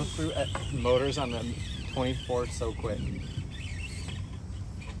 Somebody go through motors on the 24 so quick.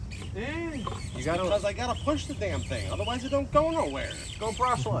 Yeah. You gotta. Because I gotta push the damn thing, otherwise it don't go nowhere. Go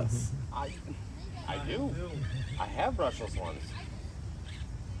brushless. I do. I have brushless ones.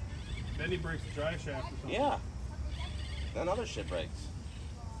 Then he breaks the dry shaft or something. Yeah. Then other shit breaks.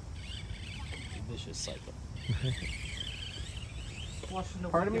 Vicious cycle.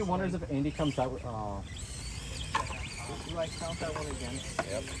 Part of me wonders if Andy comes out with. Oh. Do I count that one again?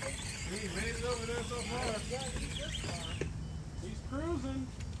 Yep. He made it over there so far. He's cruising.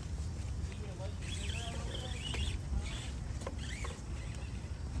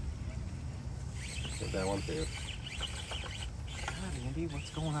 Get that one too. God, Andy, what's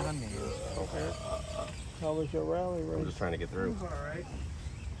going on there? Okay. How was your rally I'm race? just trying to get through. It's alright.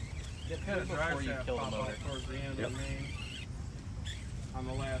 Get Had a dry before you shaft kill the pop motor. out towards the end Yep. of the main. On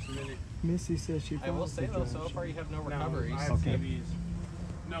the last minute. Missy said she I will found say the though, drive so far you have no No, recoveries. I have Okay. TVs.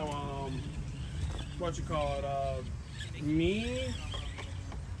 No, what you call it? Me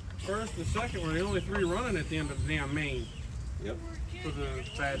first and second were the only 3 running at the end of the damn main Yep. for the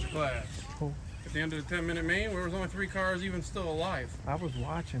badge class. Who? At the end of the 10-minute main, there was only 3 cars even still alive. I was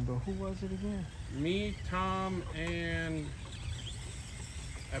watching, but who was it again? Me, Tom, and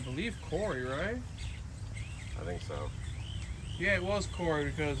I believe Corey, right? I think so. Yeah, it was Corey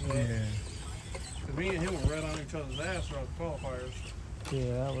because Yeah. me and him were right on each other's ass throughout the qualifiers.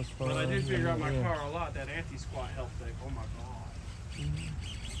 Yeah, that was fun. But I did figure out my Yeah. car a lot. That anti-squat helped. Like, oh my god!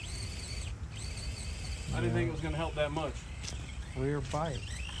 I didn't think it was gonna help that much. Rear bike.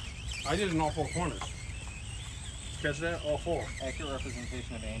 I did it in all 4 corners. Catch that? All 4. Accurate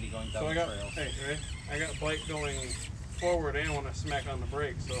representation of Andy going down So I the got, trails. hey, ready? I got bike going forward and when I smack on the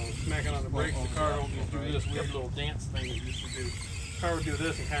brakes. So smacking on the brakes, the car don't just do this weird little dance thing it used to do. The car would do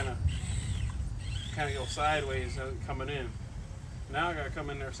this and kind of go sideways coming in. Now I gotta come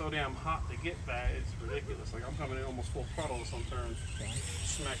in there so damn hot to get back. It's ridiculous. Like I'm coming in almost full throttle some turns,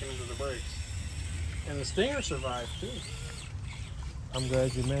 smacking into the brakes. And the Stinger survived too. I'm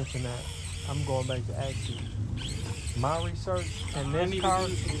glad you mentioned that. I'm going back to ask you. My research and I this need car. to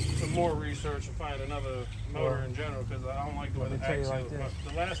do some more research and find another motor in general because I don't like the way Let the me tell you axial. like this.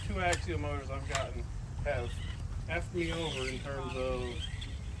 The last 2 axial motors I've gotten have effed me over in terms of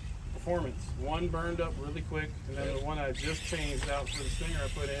performance. One burned up really quick, and then the one I just changed out for the Stinger I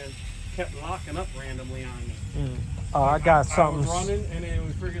put in kept locking up randomly on me. Oh, I got I something. was running, and then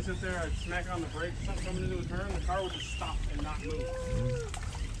we freaking sit there, I'd smack on the brakes, something coming into a turn, the car would just stop and not move.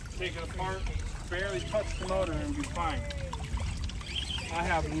 Take it apart, barely touch the motor, and be fine. I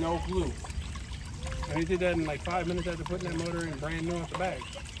have no clue. And he did that in like 5 minutes after putting that motor in brand new out the bag.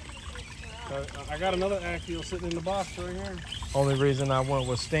 So I got another axial sitting in the box right here. Only reason I went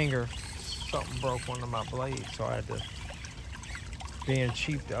with Stinger, something broke one of my blades, so I had to. Being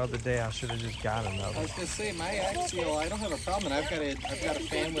cheap the other day, I should have just got another. I was gonna say my axial, I don't have a problem, and I've got a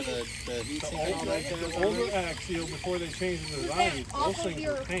fan with the heat sink and all that jazz The on older it. axial before they changed the design, those things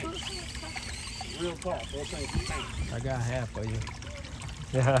were paint. Real talk, those things were paint. I got half of you.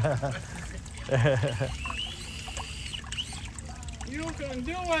 You can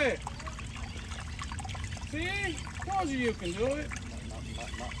do it! See? Told you can do it.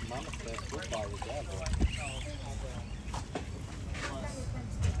 Mama's best football was that boy.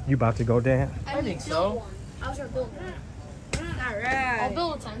 You about to go, Dan? I think so. I was gonna build one. I'll Alright.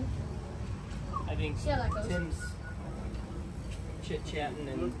 build a 10. I think See how that goes. Tim's chit-chatting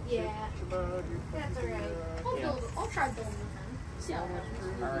and Yeah. That's alright. I'll try building a 10. See how that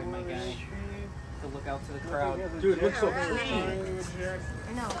goes. all right, my guy. To look out to the crowd. Dude, it looks so I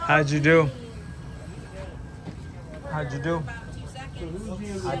know. How'd you do? How'd you do?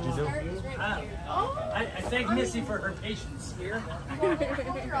 How'd you do? I thank Missy for her patience here.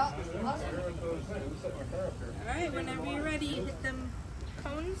 Alright, whenever you're ready, you hit them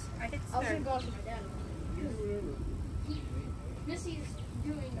cones. I hit I was start. gonna go out to my dad. Missy's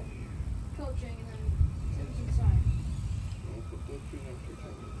doing coaching and then Tim's inside.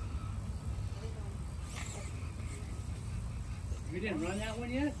 You didn't run that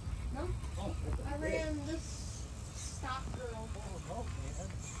one yet? No? I ran this stock girl.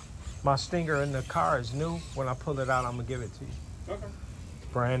 My Stinger in the car is new. When I pull it out, I'm gonna give it to you. Okay.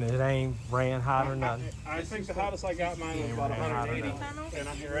 Brand, it ain't ran hot or nothing. I think the hottest I got mine was about 180. And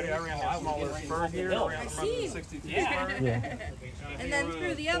I'm ready. I ran that smaller spur gear. I ran see. 62 Yeah. spur. Yeah. And then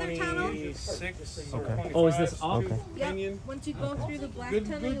through the other tunnel. 26 or Okay. 25 Oh, is this tube off? Okay. pinion. Once you go through the black Good,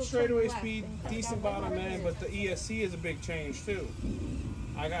 tunnel, good you'll straightaway turn left speed, and come decent down. bottom end, but the ESC is a big change too.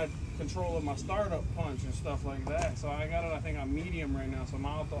 I got control of my startup punch and stuff like that, so I got it, I think, on medium right now, so I'm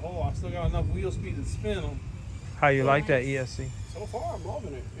out the hole. I still got enough wheel speed to spin them. How you like that ESC? So far, I'm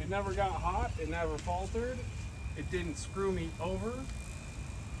loving it. It never got hot, it never faltered, it didn't screw me over.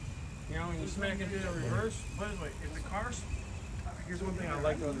 You know, when you smack into the reverse, by the way, if the car, here's one thing I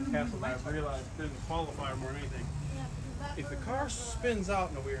like about the Castle that I've realized didn't qualify more than anything. If the car spins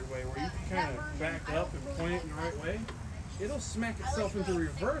out in a weird way, where you can kind of back up and point it in the right way, it'll smack itself into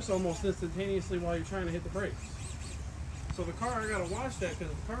reverse almost instantaneously while you're trying to hit the brakes. So the car, I gotta watch that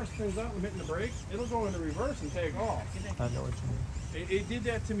because if the car spins out and hitting the brakes, it'll go into reverse and take off. I know what you mean. It did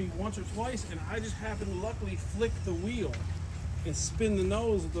that to me once or twice, and I just happened to luckily flick the wheel and spin the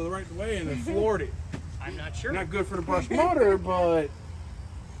nose the right way and it floored it. I'm not sure. Not good for the brush motor, but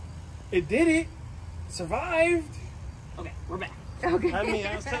it did it. Survived. Okay, we're back. Okay. I mean,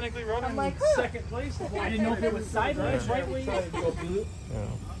 I was technically running like, in second place. I didn't know if it was sideways, right way. Yeah.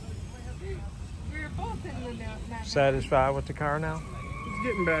 We're both in the net. Satisfied with the car now? It's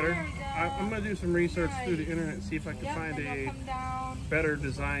getting better. I'm going to do some research through the internet and see if I can Yep, find then a you'll come down. better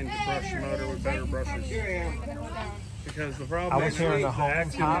designed brush motor with better brushes. Here I am. Because the problem I was is hearing the the Homes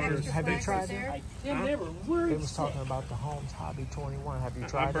active Hobby. users- Have you tried there? it? Damn, they were worried. They was talking about the Homes Hobby 21. Have you I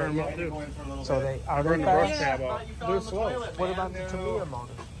tried that burned them up yet? too. So they are they Burned the brush fast? tab off. They're slow. What about the Tamiya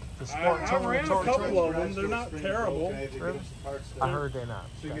motors? The I Sport ran a couple of them. They're not terrible. I heard they're not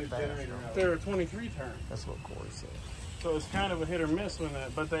So you get a that fast. generator out. They're a 23 turn. That's what Corey said. So it's kind of a hit or miss with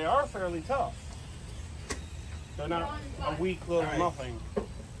that, but they are fairly tough. They're not a weak little Alright. nothing.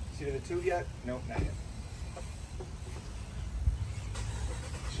 See the two yet? Nope, not yet.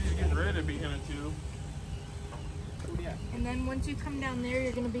 She's getting ready to be in a tube. And then once you come down there,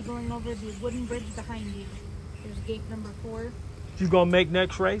 you're going to be going over the wooden bridge behind you. There's gate number 4. You gonna make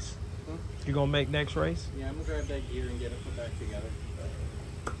next race? You gonna make next race? Yeah, I'm gonna grab that gear and get it put back together.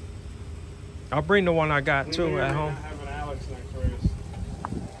 I'll bring the one I got We too may or at may home. not have an Alex next race.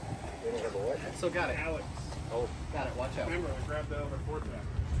 I still got it. Alex. Oh, got it. Watch out. Remember, I grabbed that other Vortex.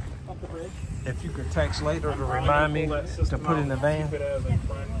 Up the bridge. If you could text later to Probably remind me pull that to system put in the out, van, keep it as a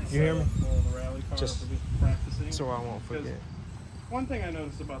practice You hear me? setup for the rally car Just for just practicing. so I won't forget. One thing I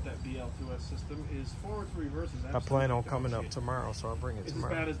noticed about that BL2S system is forward to reverse is I plan on absolutely coming up shit. tomorrow, so I'll bring it It's as bad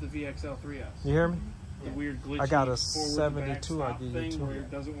tomorrow. as the VXL3S. You hear me? The weird glitchy I got a forward and back 72, I'll stop give you thing two. where it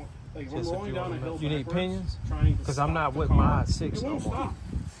doesn't want, like if Just I'm if rolling you down a wanna hill know. You need backwards, pinions? trying to Because I'm stop not the with car, my 6 it no won't more. stop.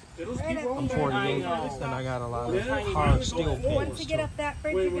 It'll just Right keep at rolling the back. 48, I know. and I got a lot Yeah, of it's hard tiny. steel Well, Once pins you too. get up that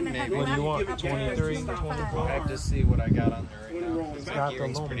bridge, Wait, you're going to wait, have what do you want? up 23, number 24? 5. I have to see what I got on there right When now. you're rolling because back. Got the the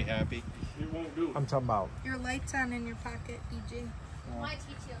gearing's aluminum. pretty happy. It won't do it. I'm talking about. Your light's on in your pocket, EJ. My TTL2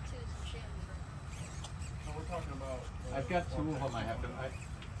 is shit. No, we're talking about. I've got two of them. I have to.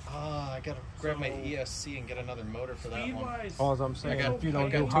 I gotta grab my ESC and get another motor for that one. Speed-wise, All I'm saying, I got- if you I don't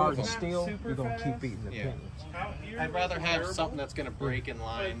got do two hard of and them. steel, Super you're gonna keep fast. beating the Yeah. pinions. out here I'd rather is have terrible. something that's gonna break in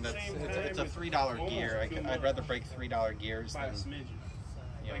line. But at That's the same it's a time, $3 it's gear. almost too I'd rather break $3 gears by a than smidgen.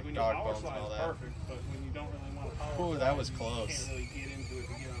 you know Like when dog power bones and slide all is that. perfect, but when you don't really want to power Ooh, slide, that was you close. can't really get into it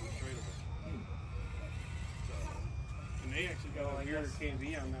to get on the straightaway. So, and they actually got a 300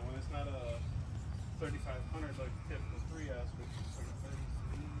 kV on that one. It's not a 3500 like the typical 3S, which is like a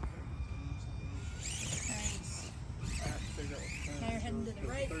 33, 32, something. Nice. I have to figure out what the Now you're heading to the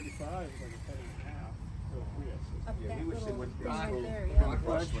right. 35 is like a 10.5 for the 3S. Up Yeah, that we wish they little would thing right there, the yeah.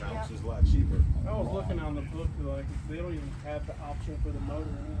 brush one Yeah. ounce is a lot cheaper. I was looking on the book, like they don't even have the option for the motor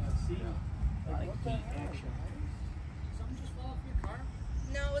in that seat. Like, what the hell? Something just fall off your car?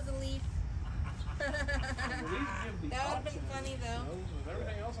 No, it was a leaf. At least give the That would've been option, funny, you though. know, with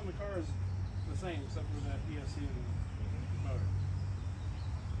everything else on the car is the same except for that ESC and motor.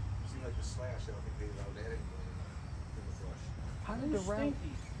 Seems like the Slash, I don't think they allowed that anymore in the brush. How did the Who's round?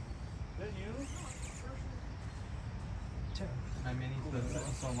 Stinky? Is that you? My mini's been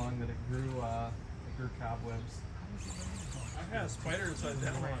sitting so long that it grew cobwebs. I had a spider inside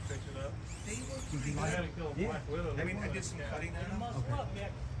that when I picked it up. I had to kill a black widow. I mean, I did some cutting on them,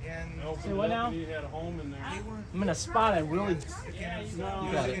 and I opened Say it what up now? and he had a home in there. I'm in a spot I really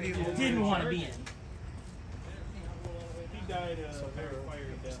No, got he it. didn't want to be in. He died a very fiery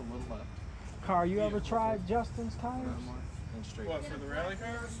death. Just a little left. Car, you ever tried Justin's tires? And straight. What, for the rally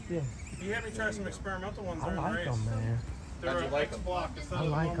cars? Yeah. He had me try some experimental ones I during the like race. them, man. They're How'd you an like X 'em? block instead I of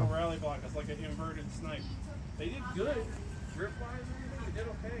like a normal 'em. rally block. It's like an inverted snipe. They did good. Grip wise, everything, they did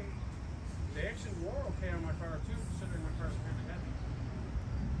okay. They actually wore okay on my car too, considering my car's kind of heavy.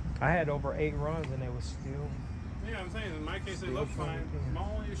 I had over 8 runs and they was still. Yeah, I'm saying in my case they Still looked fine. fine. My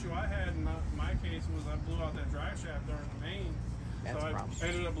only issue I had in my case was I blew out that drive shaft during the main. That's So a I problem.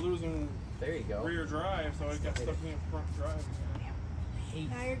 ended up losing There you go. rear drive, so I got stuck in the front drive again.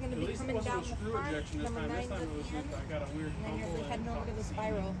 Now you're going At to be least it coming wasn't down a the screw front, ejection this number time. 9 This time it at was the end, just I got a weird and then tumble you're heading over to the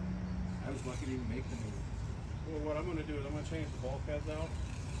spiral. I was lucky to even make the move. Well, what I'm going to do is I'm going to change the bulkheads out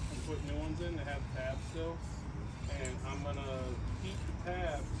and put new ones in that have tabs still. And I'm going to keep the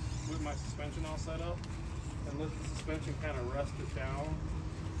tabs with my suspension all set up and let the suspension kind of rest it down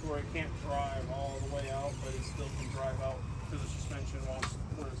where it can't drive all the way out, but it still can drive out to the suspension once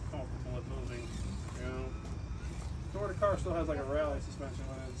where it's comfortable at moving. You know? So where the car still has like a rally suspension,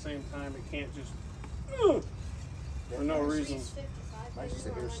 but at the same time it can't just for no reason. I just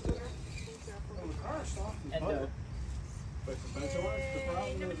think they're stiff. Well, the car is soft and And, butter. But suspension wise, the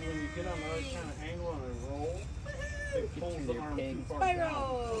problem is when you get on the right kind of angle and a roll, it pulls the arm too far down.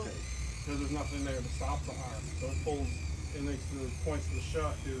 Spiral! Because there's nothing there to stop the arm. So it pulls, it makes the points of the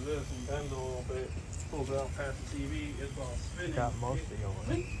shot do this and bend a little bit, pulls it out past the TV, it's all spinning. Got mostly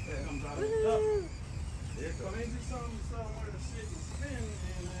on it. It comes out of the duck. So they just tell where to sit and spin,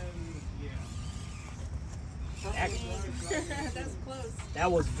 and then, yeah. That's close.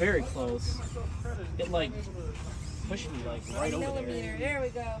 That was very close. Give myself credit. It, like, I'm able to pushing me like right over millimeter. there. There we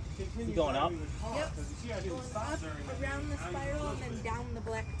go. You going up? Yep. Going up, around the spiral, and then down the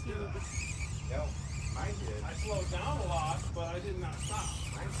black tube. Yeah, mine did. I slowed down a lot, but I did not stop.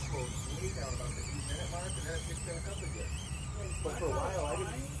 Mine slowed way down about the 8-minute mark, and then it picked back up again. But for a while, I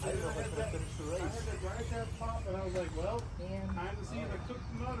didn't know if I could finish the I race. heard the dry tap pop, and I was like, well, time to see if I took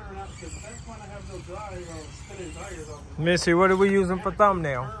the motor or not, because the next one I have no drive, I was spinning tires off the Missy, what are we using for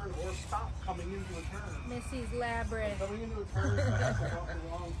thumbnail? turn or stop coming into a turn. Missy's Labrador. Coming into a turn, so I have to walk the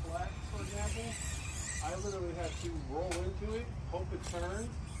wrong flex, for example. I literally had to roll into it, hope it turned,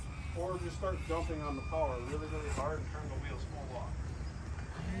 or just start dumping on the power really, really hard and turn the wheels full off.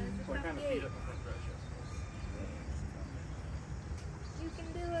 So I kind of beat up the front stretch. You can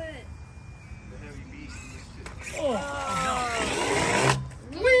do it. The heavy beast. Oh,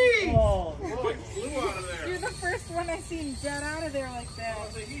 Whee! oh. Whoa, it flew out of there. You're the first one I've seen jet out of there like that. I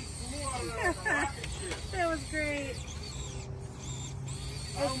was like, he flew out of there like a rocket ship. That was great.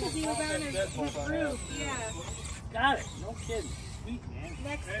 That's because he was on his roof. Yeah. Got it. No kidding. Sweet, man.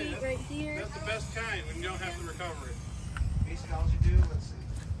 Next Hey, gate right here. That's the best kind when you don't have to recover it. Basically, all you do, let's see.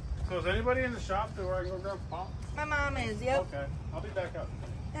 So is anybody in the shop to where I can go grab a pop? My mom is. Yep. Okay, I'll be back up.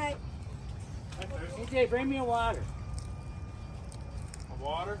 Hi. AJ, bring me a water.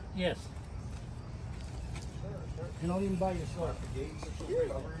 Water? Yes. And I'll even buy you a soda. The gates,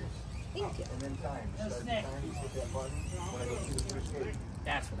 recoveries, Thank you. and then time. That's Start the next. time, hit that button when I go through the first gate.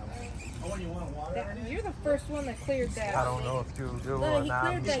 That's what I want. Oh, and you want water? You're the first one that cleared that. I don't know if you do No, or he not.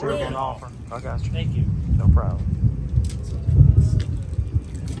 cleared I'm that still gate. gonna offer. I got you. Thank you. No problem.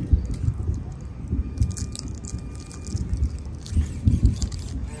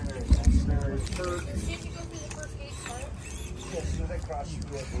 Did you go through the first gate start? Yeah, as soon as I cross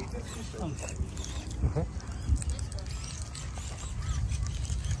through that gate, that's just a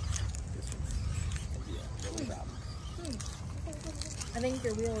I think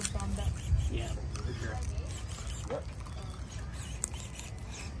your wheel is bombed up. Yeah. Yep.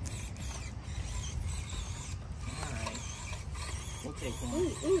 Alright. We'll take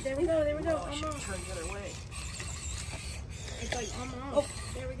one. Ooh, there we go, there we go. Oh, I should Almost. turn the other way. It's like almost. Oh,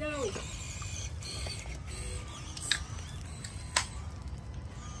 there we go.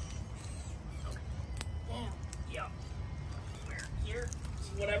 Damn. Yep. Where? Here?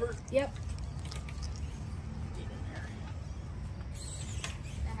 Whatever. Yep. Get in there.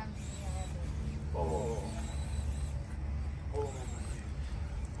 That happens to me a lot. Oh. Oh.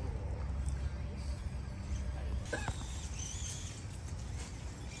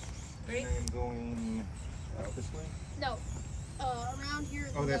 Great. And I'm going this way? No. Around here.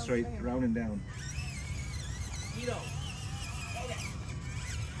 Oh, that's right. Round and down. Tito. Okay.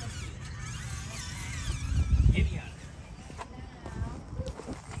 Get me out of there.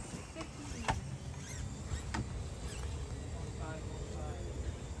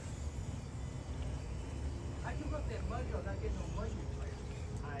 I can look that mud hill, not getting no mud replaced.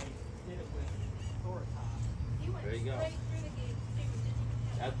 I did it with Thorotop. There you go. Right through the gate.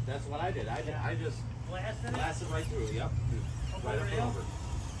 Too. That's what I did. I just Blasted it? blasted right through. Yep. Right up and over.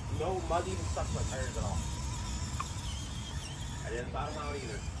 No mud even stuck to my tires at all. I didn't bottom out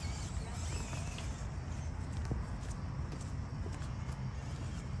either.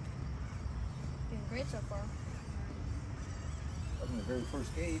 Doing great so far. Up in the very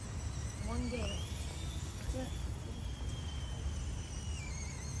first gate. One gate.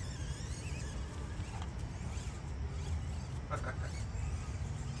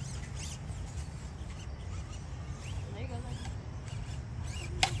 There you go.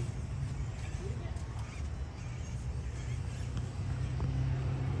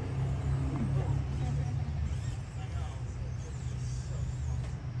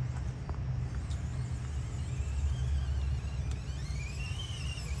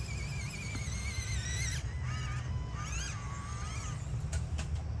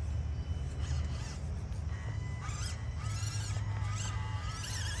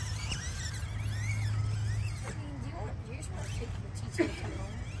 Do you just want to take the TT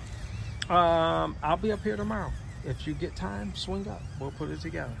tomorrow? I'll be up here tomorrow. If you get time, swing up. We'll put it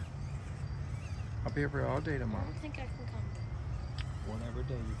together. I'll be up here all day I tomorrow. don't think I can come. Whatever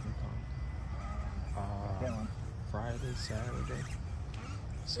day you can come. Down. Friday, Saturday.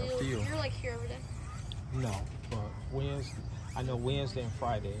 It's So up to you. you're like here every day? No, but Wednesday. I know Wednesday and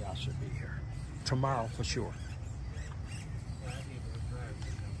Friday I should be here. Tomorrow for sure.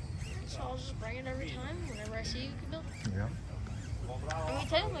 So I'll just bring it every time. Whenever I see you can build. Yeah. I mean,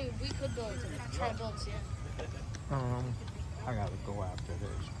 technically, we could build it today. Try to build it today. I gotta go after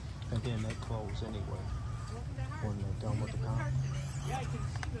this, and then they close anyway when they're done with the con. Yeah, I can see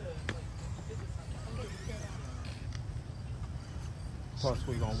the. I'll get it. Plus,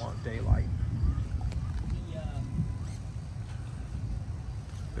 we're gonna want daylight.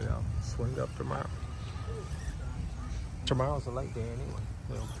 Yeah, swing up tomorrow. Tomorrow's a late day anyway.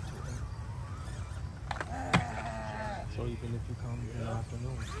 They'll get you there. So even if you come in the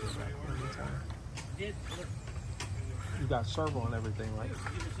afternoon, you'll have plenty of time. You got servo and everything, right?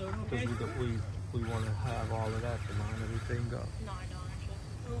 Because we want to have all of that to line everything up. No, I don't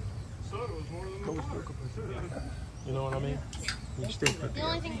actually. Soda was more than You know what I mean? You still put The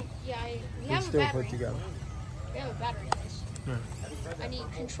only together. thing, yeah, we You have a still battery. put together. We have a battery in this. Yeah. I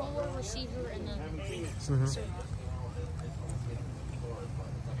need controller, receiver, and then Mhm. servo.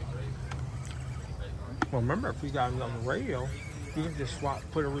 Well, remember, if you got it on the radio, you can just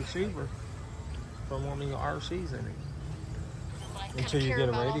put a receiver from one of your RCs in it. I kinda Until you care get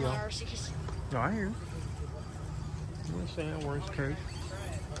a about all radio. my RCs. No, I hear you. You understand, worst case.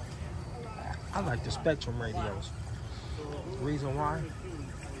 I like the Spectrum radios. Reason why?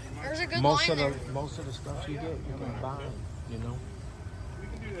 There's a good Most line of there. most of the stuff you get, you can buy, you know.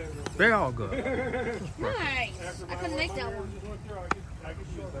 They're all good. Nice. I couldn't make that one. I could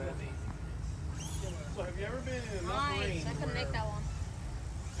use that. So have you ever been in enough Nice. rain I couldn't make that one.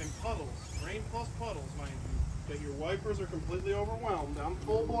 and puddles, rain plus puddles, mind you, that your wipers are completely overwhelmed on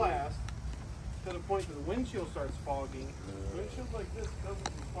full blast to the point that the windshield starts fogging? Windshields like this doesn't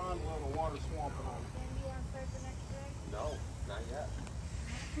respond well to water swamping on. No, not yet.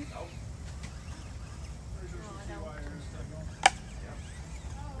 No. There's your CC wires.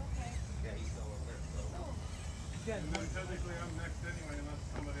 Yeah, he's still over there. So. And then technically I'm next anyway unless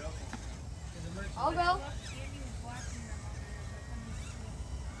somebody else wants to. I'll go.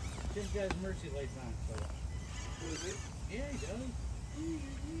 Jim got his emergency lights on. So. Yeah, he does.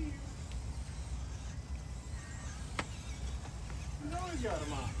 You know he's got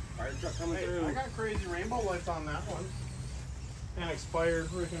them on. Fire truck coming Hey, through. I got crazy rainbow lights on that one. And expired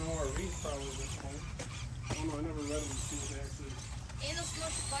freaking ORVs probably this one. Oh no, I never read them to see what they actually. And a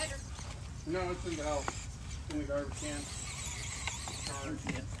smoke spider. No, it's in the house. In the garbage can.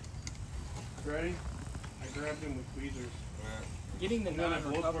 Ready? I grabbed him with tweezers. Getting the And then I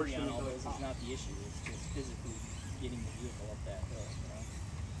blow non-recovery pushed on him all into those the is not the issue. It's just physically getting the vehicle up that hill. You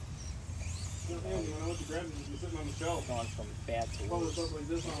know? And when I went to grab it, it was sitting on the shelf. Gone from bad to Well, worse. it's up like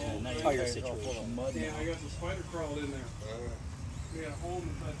this on Yeah, the now whole your thing. tire situation. Mud Yeah, now. I got the spider crawled in there. We had a hole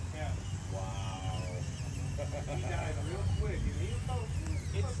inside the cat. Wow. He died real quick. And he was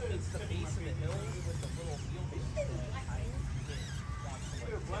so It's the base of the hill with the little wheelbase that I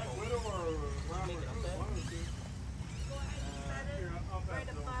either Black Widow or Brown Take it up Recruit, there. one of the two. Here, I'll pass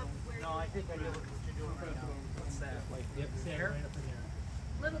it over. No, I think I know what you're doing right now. What's that? Like dip there? A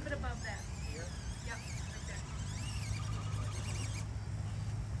little bit above that. Yep, right there.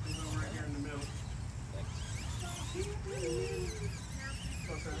 He's over right here in the middle.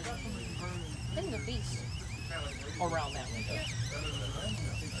 Thing the beast. Around that window.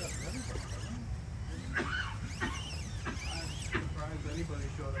 Surprised anybody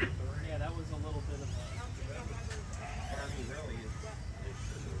showed up at the rain. Yeah, that was a little bit of a.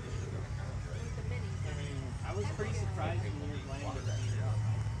 I was pretty surprised when we were landing.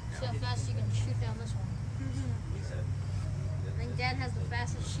 See how fast you can shoot down this one. I think Dad has the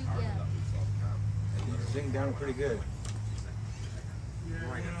fastest shoot yet. Zing down pretty good. Yeah,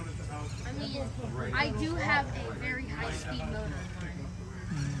 we went out at the house. I mean, I do have a very high-speed motor in mine.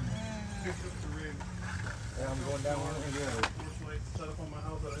 Picked up the rig. Yeah, I'm going down one again. Porch lights set up on my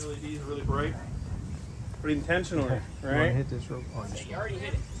house that LEDs are really bright. But intentionally, You wanna right? hit this real quick? You already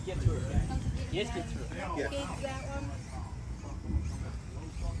hit it. Just get to it, guys. Just get through it. Gauge that one.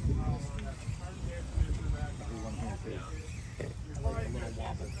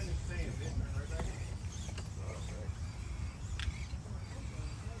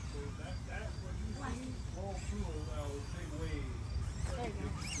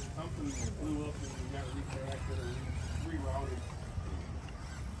 Something blew up and got reconnected or rerouted.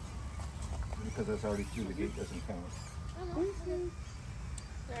 Because that's already through the gate, doesn't count. Alright,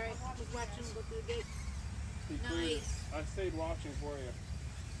 just watch him go through the gate. Be clear. Nice. I stayed watching for you.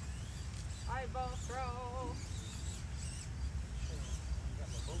 Eyeball throw.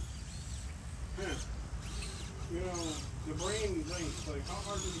 You know, the brain thinks, like, how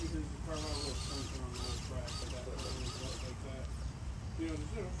hard is it to carve out a little sensor on the track like that, like that? You know,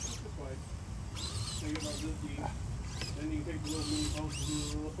 just like, think about this deep. Then you take the little mini post and do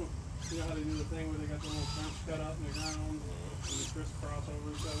the little, you know how they do the thing where they got the little fence cut out in the ground and they crisscross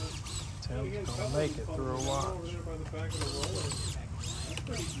over each other? Tim's gonna make it through a watch. Over there by the back of the roller. That's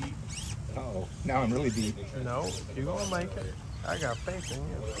pretty deep. Oh, now I'm really deep. No, you're gonna make it. I got faith in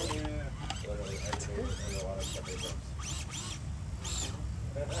you. Yeah.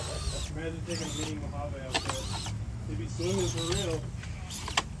 Imagine taking a meeting with Ave out there. They'd be swimming for real.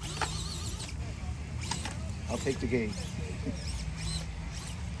 I'll take the game.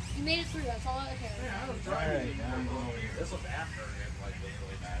 You made it through. That's all that cares. Yeah, I was trying to. This was after it like was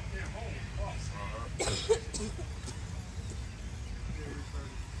really bad.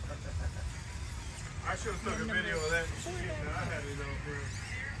 I should have took a video of that shit that I had it over.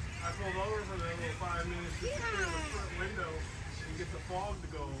 I pulled over for that little 5 minutes just to clear the front window and get the fog to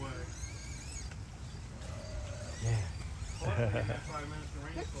go away. Yeah. Plus, I get that 5 minutes to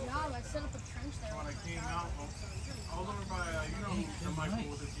rain Good slow. job. I set up a trench there. When I came out, I was over by, you know, the Michael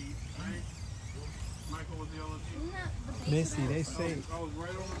with the Jeep, right? Michael with the yellow Jeep. Isn't that the base Missy, of they that? say I was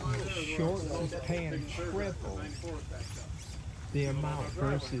right over by there. shorts is paying triple the amount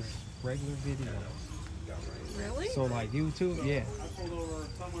versus regular videos. Really? So like YouTube, yeah. I pulled over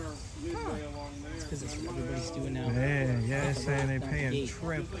somewhere midway along there. Because it's what everybody's doing now. Yeah, it's saying they paying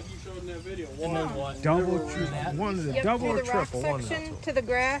triple. Just like you showed in that video. And then what? Double, that. one of the Yep, double through or the rock triple, one of the section two. to the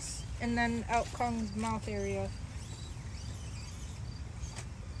grass, and then out Kong's mouth area.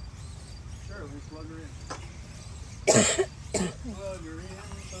 Sure, we plug her in. Plug her in,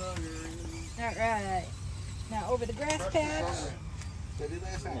 plug her in. All right. Now over the grass patch. Tire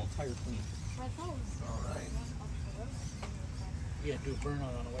clean. My phone's. You gotta do a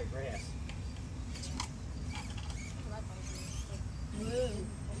burnout on the white grass.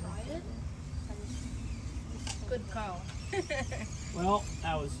 Tried it. Good call. Well,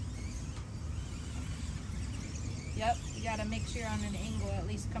 that was. Yep, you gotta make sure on an angle, at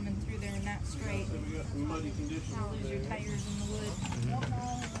least coming through there and not straight. So we got some muddy conditions. You'll lose your tires in the wood.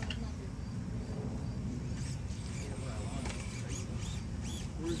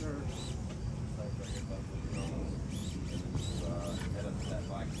 Where's her? Head up to that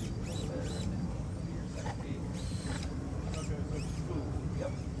black sheep over there, and then your second gate. Okay, so it's cool.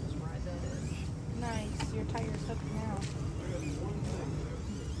 Yep. Nice, your tire's hooked now. I got this one thing.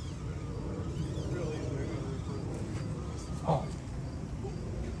 Real easy. Oh.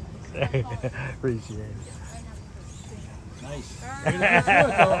 Appreciate it. Nice.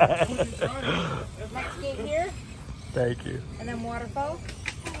 Next gate here, Thank you. and then waterfall.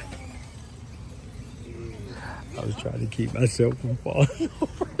 I was trying to keep myself from falling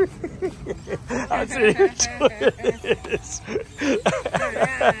over. I see this.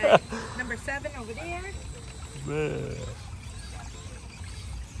 Alright. Number 7 over there. Man.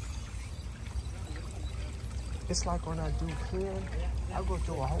 It's like when I do pen, I go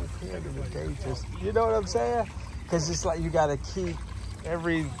through a whole pen of the day just, you know what I'm saying? Because it's like you got to keep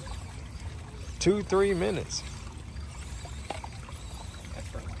every 2-3 minutes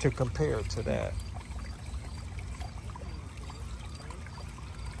to compare to that.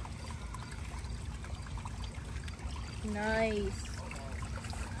 Nice.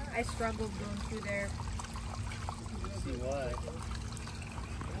 I struggled going through there. See why.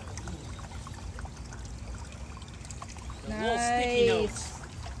 The little sticky Nice. notes.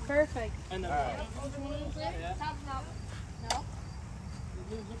 Perfect. And the Top, top. No.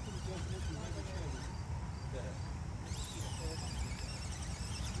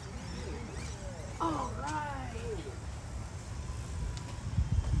 All right.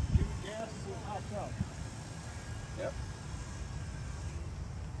 Yep.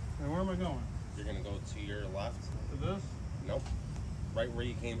 And where am I going? You're gonna go to your left. To this? Nope. Right where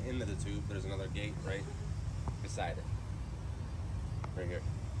you came into the tube, there's another gate right beside it. Right here.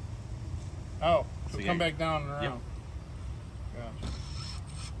 Oh, So so you come got- back down and around. Yep. Gotcha.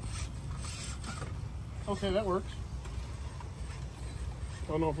 Okay, that works. I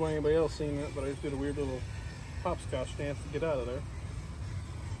don't know if anybody else seen that, but I just did a weird little hopscotch dance to get out of there.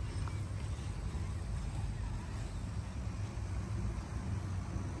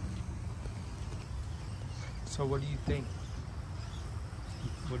 So what do you think?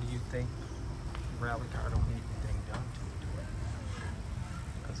 What do you think? Rally car don't need anything done to it, do it?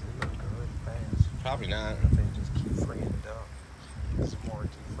 Because it look good fast. Probably not. If they just keep freeing it up, because the more it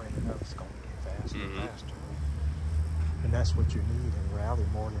keep freeing it up, it's going to get faster and Mhm. faster. And that's what you need in rally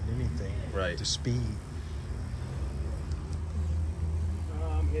more than anything. Right. The speed.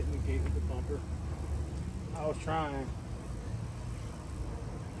 I'm hitting the gate with the bumper. I was trying.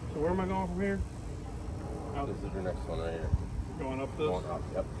 So where am I going from here? Out, This is your next one right here. going up this? Going up.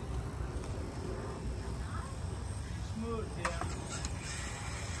 Yep. Smooth, yeah.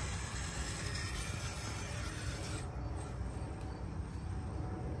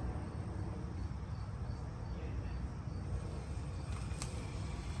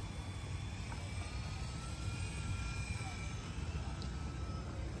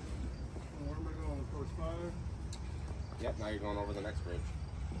 Where am I going? Towards 5? Yep. Now you're going over the next bridge.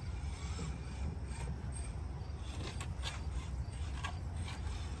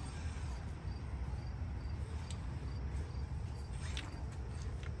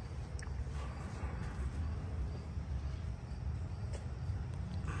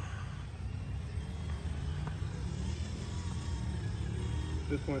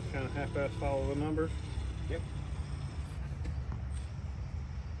 just went kind of half-ass follow the number. Yep.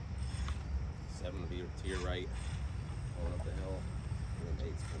 7 will be to your right, going up the hill, and then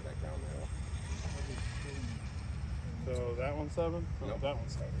 8's coming back down the hill. So that one's 7? Oh, Nope. that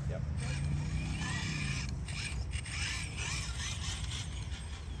one's 7. Yep.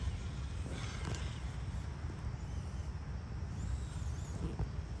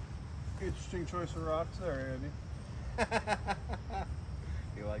 Interesting choice of rocks there, Andy.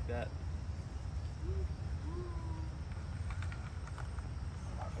 You like that?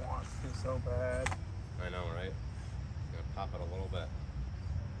 I want this so bad. I know, right? Gonna pop it a little bit.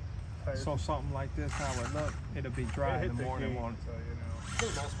 So something like this, how it look, it'll be dry in the morning. One, so you know. For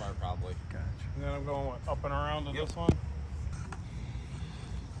the most part, probably. Gotcha. And then I'm going what, up and around to Yep. this one.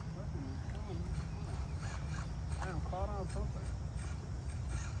 I'm caught on something.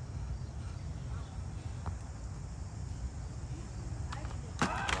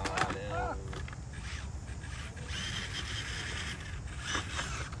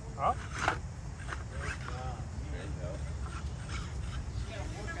 Up.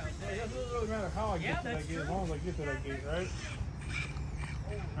 It doesn't really matter how I get to that gate, as long as I get to that gate, right?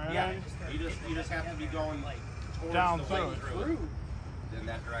 Yeah, you just have to be going towards Down the through way it. through in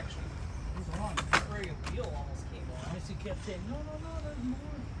that direction. Friggin' wheel almost came on. Missy kept saying, no, there's more.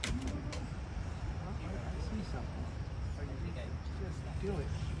 I see something. I think I just Do it.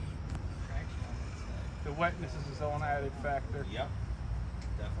 traction on that side. The wetness is its own added factor. Yep,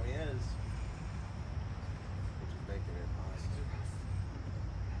 definitely is. Which is making it positive.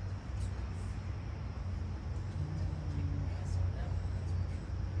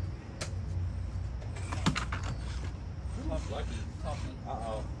 Lucky.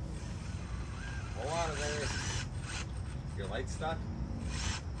 Uh-oh. Hold on there. Your light stuck?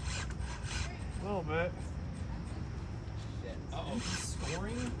 A little bit. Uh-oh,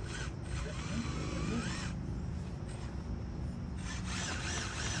 scoring? Come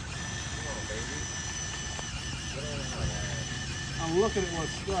on, baby. Get on there. I'm looking at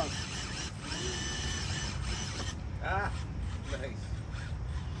what's stuck. Ah, nice.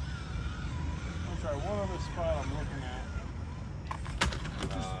 I'll try one other spot I'm looking at.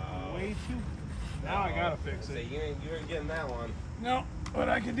 Which is way too. Now I gotta fix So it. you ain't getting that one. No, but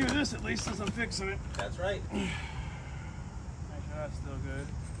I can do this at least since I'm fixing it. That's right. Make sure that's still good.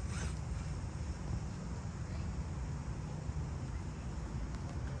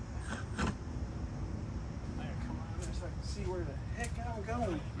 There, come on, there so I can see where the heck I'm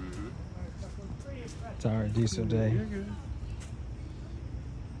going. Mm-hmm. It's our diesel day. You're good.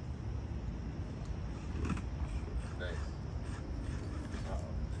 Nice.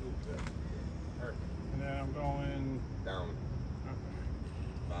 Perfect. And then I'm going. Down.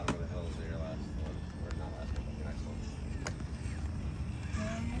 Bottom of the hill is your last one. Or not last one, but the next one.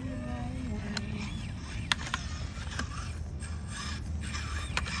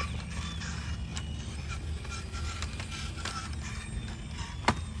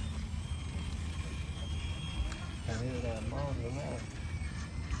 I hear that moan tonight.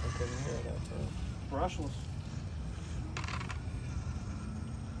 I couldn't hear that first. Brushless.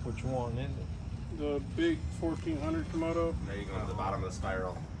 Which one is it? The big 1400 Komodo. There you go to the bottom of the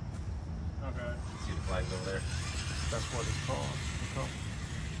spiral. Okay. See the flags over there? That's what it's called.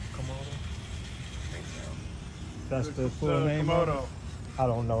 Komodo. I think so. That's the full name of it? Komodo. I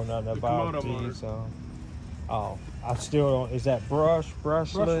don't know nothing The about Komodo motor. these. Oh, I still don't. Is that brushless?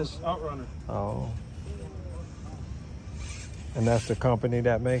 Brushless Outrunner. Oh. And that's the company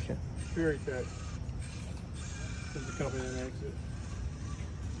that make it? Fury Tech is the company that makes it.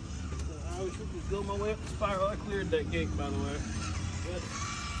 I was just go my way up the spiral. I cleared that gate, by the way.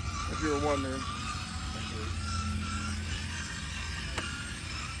 If you were wondering.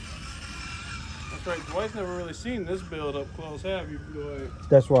 That's right. Dwight's never really seen this build up close, have you, Dwight?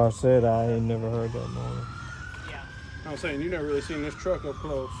 That's why I said I ain't never heard that motor. Yeah. I'm saying you never really seen this truck up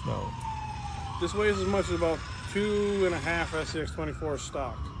close. No. This weighs as much as about 2.5 SCX-24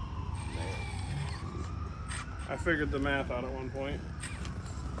 stock. I figured the math out at one point.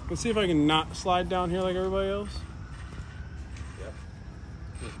 Let's see if I can not slide down here like everybody else. Yep.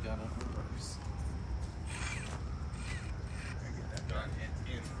 Just got it reverse. Get that done. It's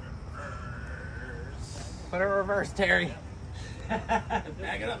in reverse. Put it in reverse, Terry.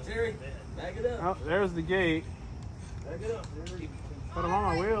 Back it up, Terry. Back it up. Oh, there's the gate. Back it up, Terry. But I'm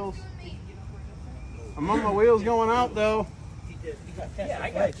on my wheels. I'm on my wheels going out though. Yeah, I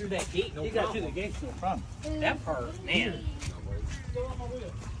got through that gate. No problem. through the gate, no problem. That part, man.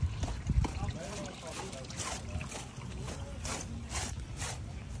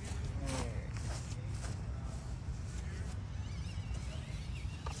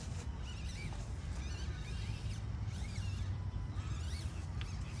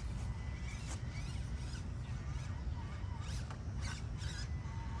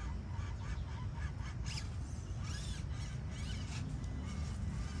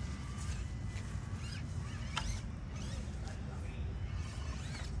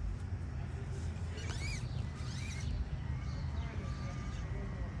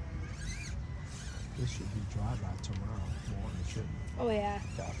 should be dry by tomorrow morning, shouldn't it? Oh yeah,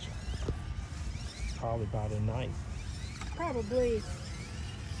 Gotcha. Probably by the night. probably.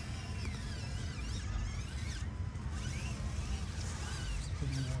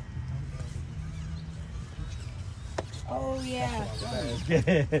 Oh yeah,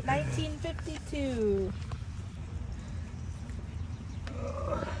 1952.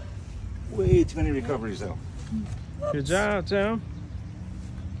 Way too many recoveries though. Good job, Tim.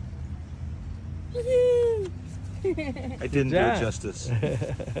 Woohoo! I didn't do job. it justice.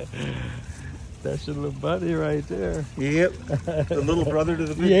 That's your little buddy right there. Yep. The little brother to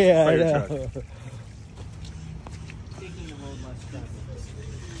the big Yeah, I fire know. truck. Taking the road less traffic.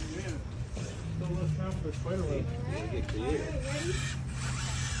 Yeah. Still less time for the spider web. Get creative.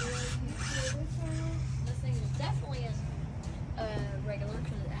 This thing is definitely regular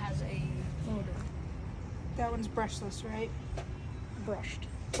because it has a motor. That one's brushless, right? Brushed.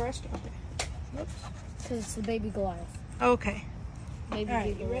 Brushed? Okay. Because it's the baby Goliath. Okay. Baby All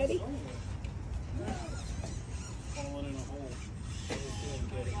right, Goliath. you ready? Falling in a hole.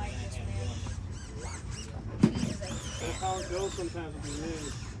 That's how it goes sometimes with the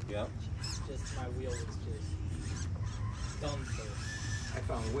wind. Yep. Just my wheel was just done for. I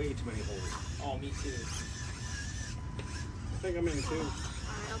found way too many holes. Oh, me too. I think I'm in too.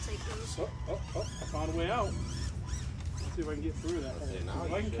 Alright, I'll take those. I found a way out. Let's see if I can get through that hole. Okay, now If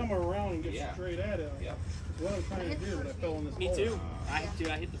you I can should. come around and get Yeah. straight at it. Yep. That's what I'm trying to do, but I fell in this Me hole. too. I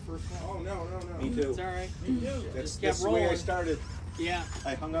hit the first one. Oh, no. Me too. It's alright. That's kept the way I rolling. started. Yeah.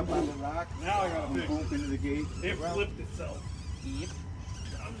 I hung up on the rock. Now I gotta and fix boom into the gate. it. It flipped itself. Yep.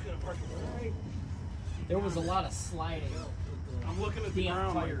 I'm just gonna park it right. There was a lot of sliding. I'm looking at the Damn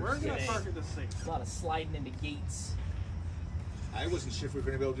ground like, fires where can I today. park it this safe? A lot of sliding into gates. I wasn't sure if we were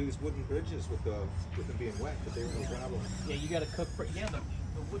going to be able to do these wooden bridges with them being wet, but they were no problem. Yeah, you gotta cook. Yeah, the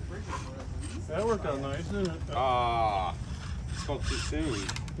wood bridges were That worked out nice, didn't it? Ah, spoke too soon.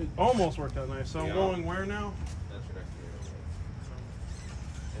 It almost worked out nice. So I'm Yeah. going where now? That's your next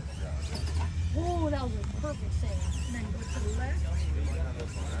Whoa, that was a perfect save. And then go to the left.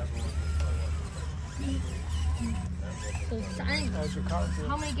 Those signs. How's your car feel?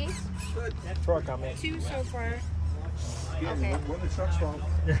 How many gates? Truck, I mean. 2 so far. Again, Okay. when the truck's wrong,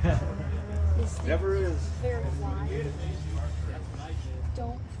 This thing never is. very wide.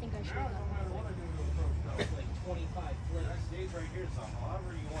 Don't think I should have done that. like 25 flips. Stays right here, son.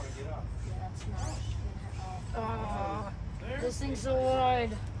 However you want to get up. Yeah, that's not. Oh, This thing's so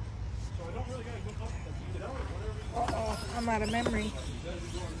wide. So I don't really gotta go up and beat it out or whatever. uh-oh. I'm out of memory.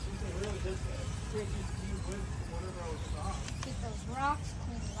 Take those rocks,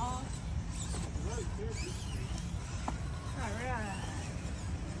 clean it off. Alright.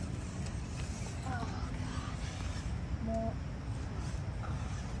 Oh, more.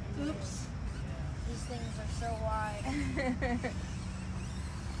 Oops. These things are so wide.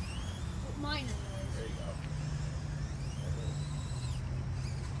 Mine is.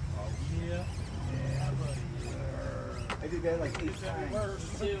 I did that like 8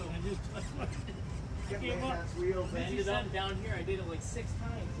 times. Too. Get my hands wheels. I ended up down here. I did it like 6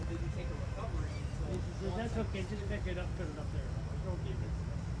 times. It didn't take a recovery. So That's okay. Just pick it up, put it up there. Don't keep it.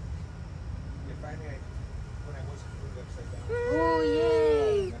 Yeah, finally, when I wasn't moved upside down. Oh,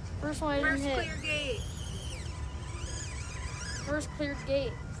 yay! First one I didn't First hit. clear gate. First cleared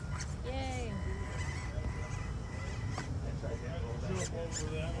gate. Yay.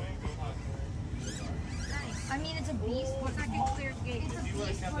 I mean, it's a beast. Second clear gate. It's a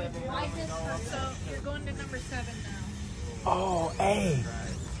beast, but it's like this for So you're going to number 7 now. Oh, hey.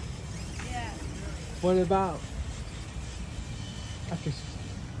 Yeah. What about?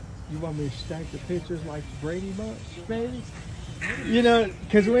 You want me to stack the pictures like Brady Bunch, maybe? You know,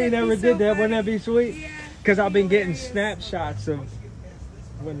 because we ain't never did that. Wouldn't that be sweet? Yeah. Because I've been getting snapshots of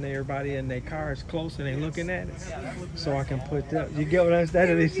when everybody in their car is close and they looking at it. So I can put that. You get what I'm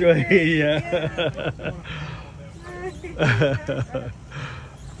saying? That'd be sweet. Yeah.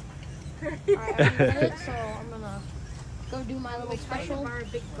 Alright, I'm gonna hit, so I'm gonna go do my little special. Our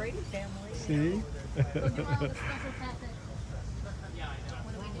big Brady family. See? Go do my little special tactic.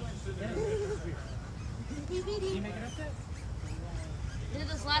 What are we doing? Did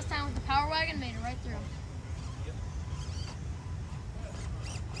this last time with the power wagon, made it right through.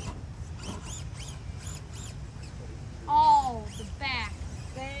 Oh, the back.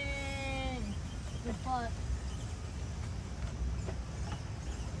 Bang. The butt.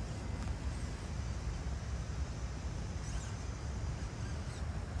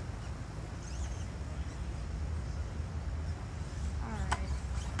 Alright.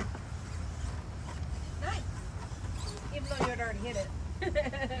 Nice. Even though you had already hit it.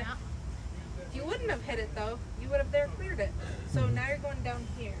 Yeah. You wouldn't have hit it though. You would have there cleared it. So now you're going down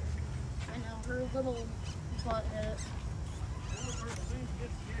here. I know, her little butt hit it.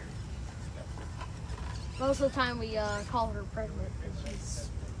 Most of the time we call her pregnant, and she's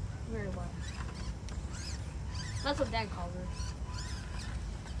very low. That's what Dad called her.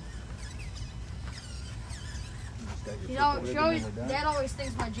 Dad always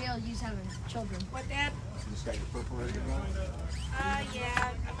thinks my JLU's having children. What, Dad? You just got your purple ready to run? Yeah.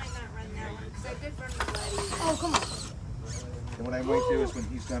 I might not run that one because I did run the Gladiator. Oh, come on. And what I might do is when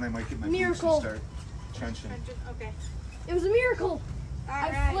he's done, I might get my boots and Miracle. start trenching. Okay. It was a miracle. I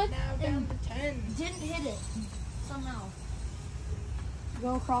Alright, flipped now down to 10. Didn't hit it somehow.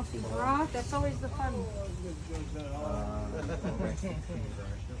 Go across the rock. That's always the fun. Okay.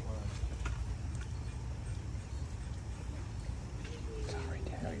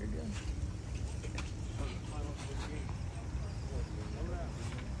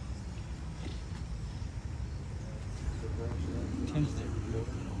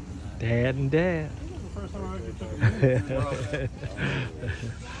 Dad and Dad. First time I actually took it.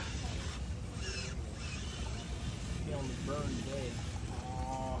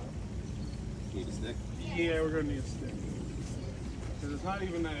 Need a stick? Yeah, we're gonna need a stick. Because it's not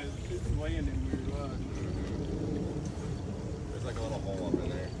even that it's landing weird. There's like a little hole up in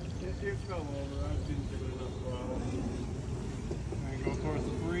there. It fell over. I didn't give it enough throttle. And go towards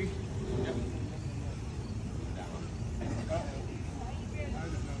the 3. Yep. Uh-oh. I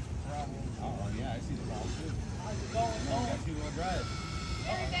just know it's a problem. Oh, yeah, I see the problem too. I see the drive.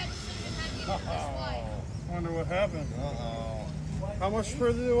 Wonder what happened. Uh-oh. How much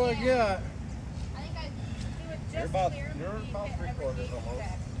further do I get? You're about 3/4 almost.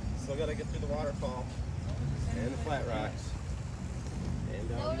 Still gotta get through the waterfall and the flat rocks and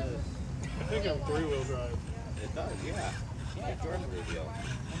down this. I think I'm 3-wheel drive. It does, yeah. Yeah, Jordan reveal.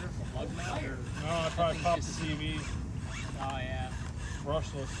 No, I probably popped the TV. Oh yeah.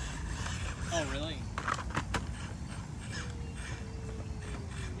 Brushless. Oh really?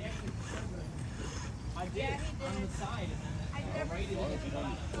 I did on the side and then right in the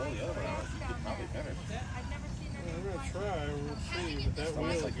We're gonna try. We'll see. But that It's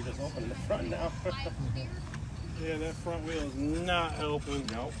wheel, like you're just opening the front now. yeah, that front wheel is not helping.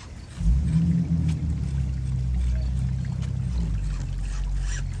 Nope.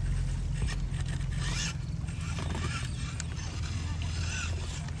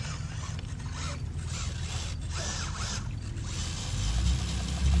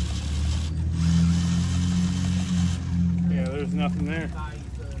 Yeah, there's nothing there.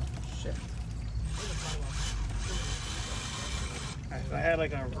 Shit. I had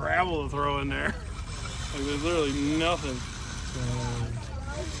like a gravel to throw in there. Like there's literally nothing.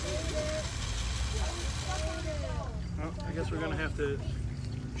 Well, I guess we're gonna have to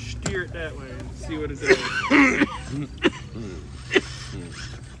steer it that way and see what it does.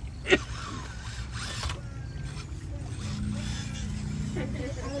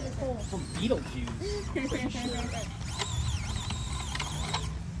 from Beetlejuice.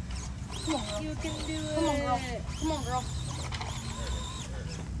 Come on, girl. You can do it. Come on, girl. Come on, girl.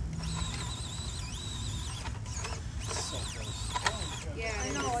 Yeah, I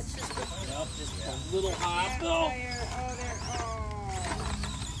know, it's just Yep, just a little hot. Oh, Oh. there. Oh, there.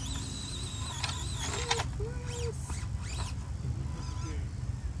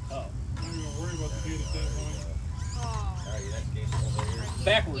 Oh. I'm not even worried about the gate at that point. Oh. Alright, that's game over here.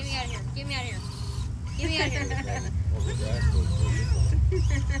 Backwards. Get me out of here. Get me out of here. Get me out of here. Over the grass goes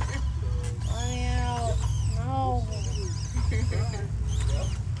Let me out. No.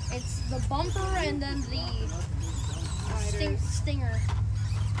 It's the bumper and then the stinger.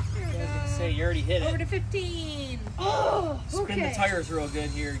 Say you already hit Over it. to 15. Oh, Spin the tires real good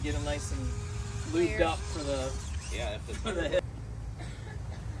here. Get them nice and lubed up for the Yeah, if for the hit.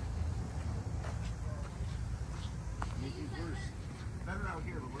 Better out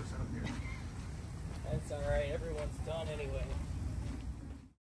here, but worse out there. That's all right. Everyone's done anyway.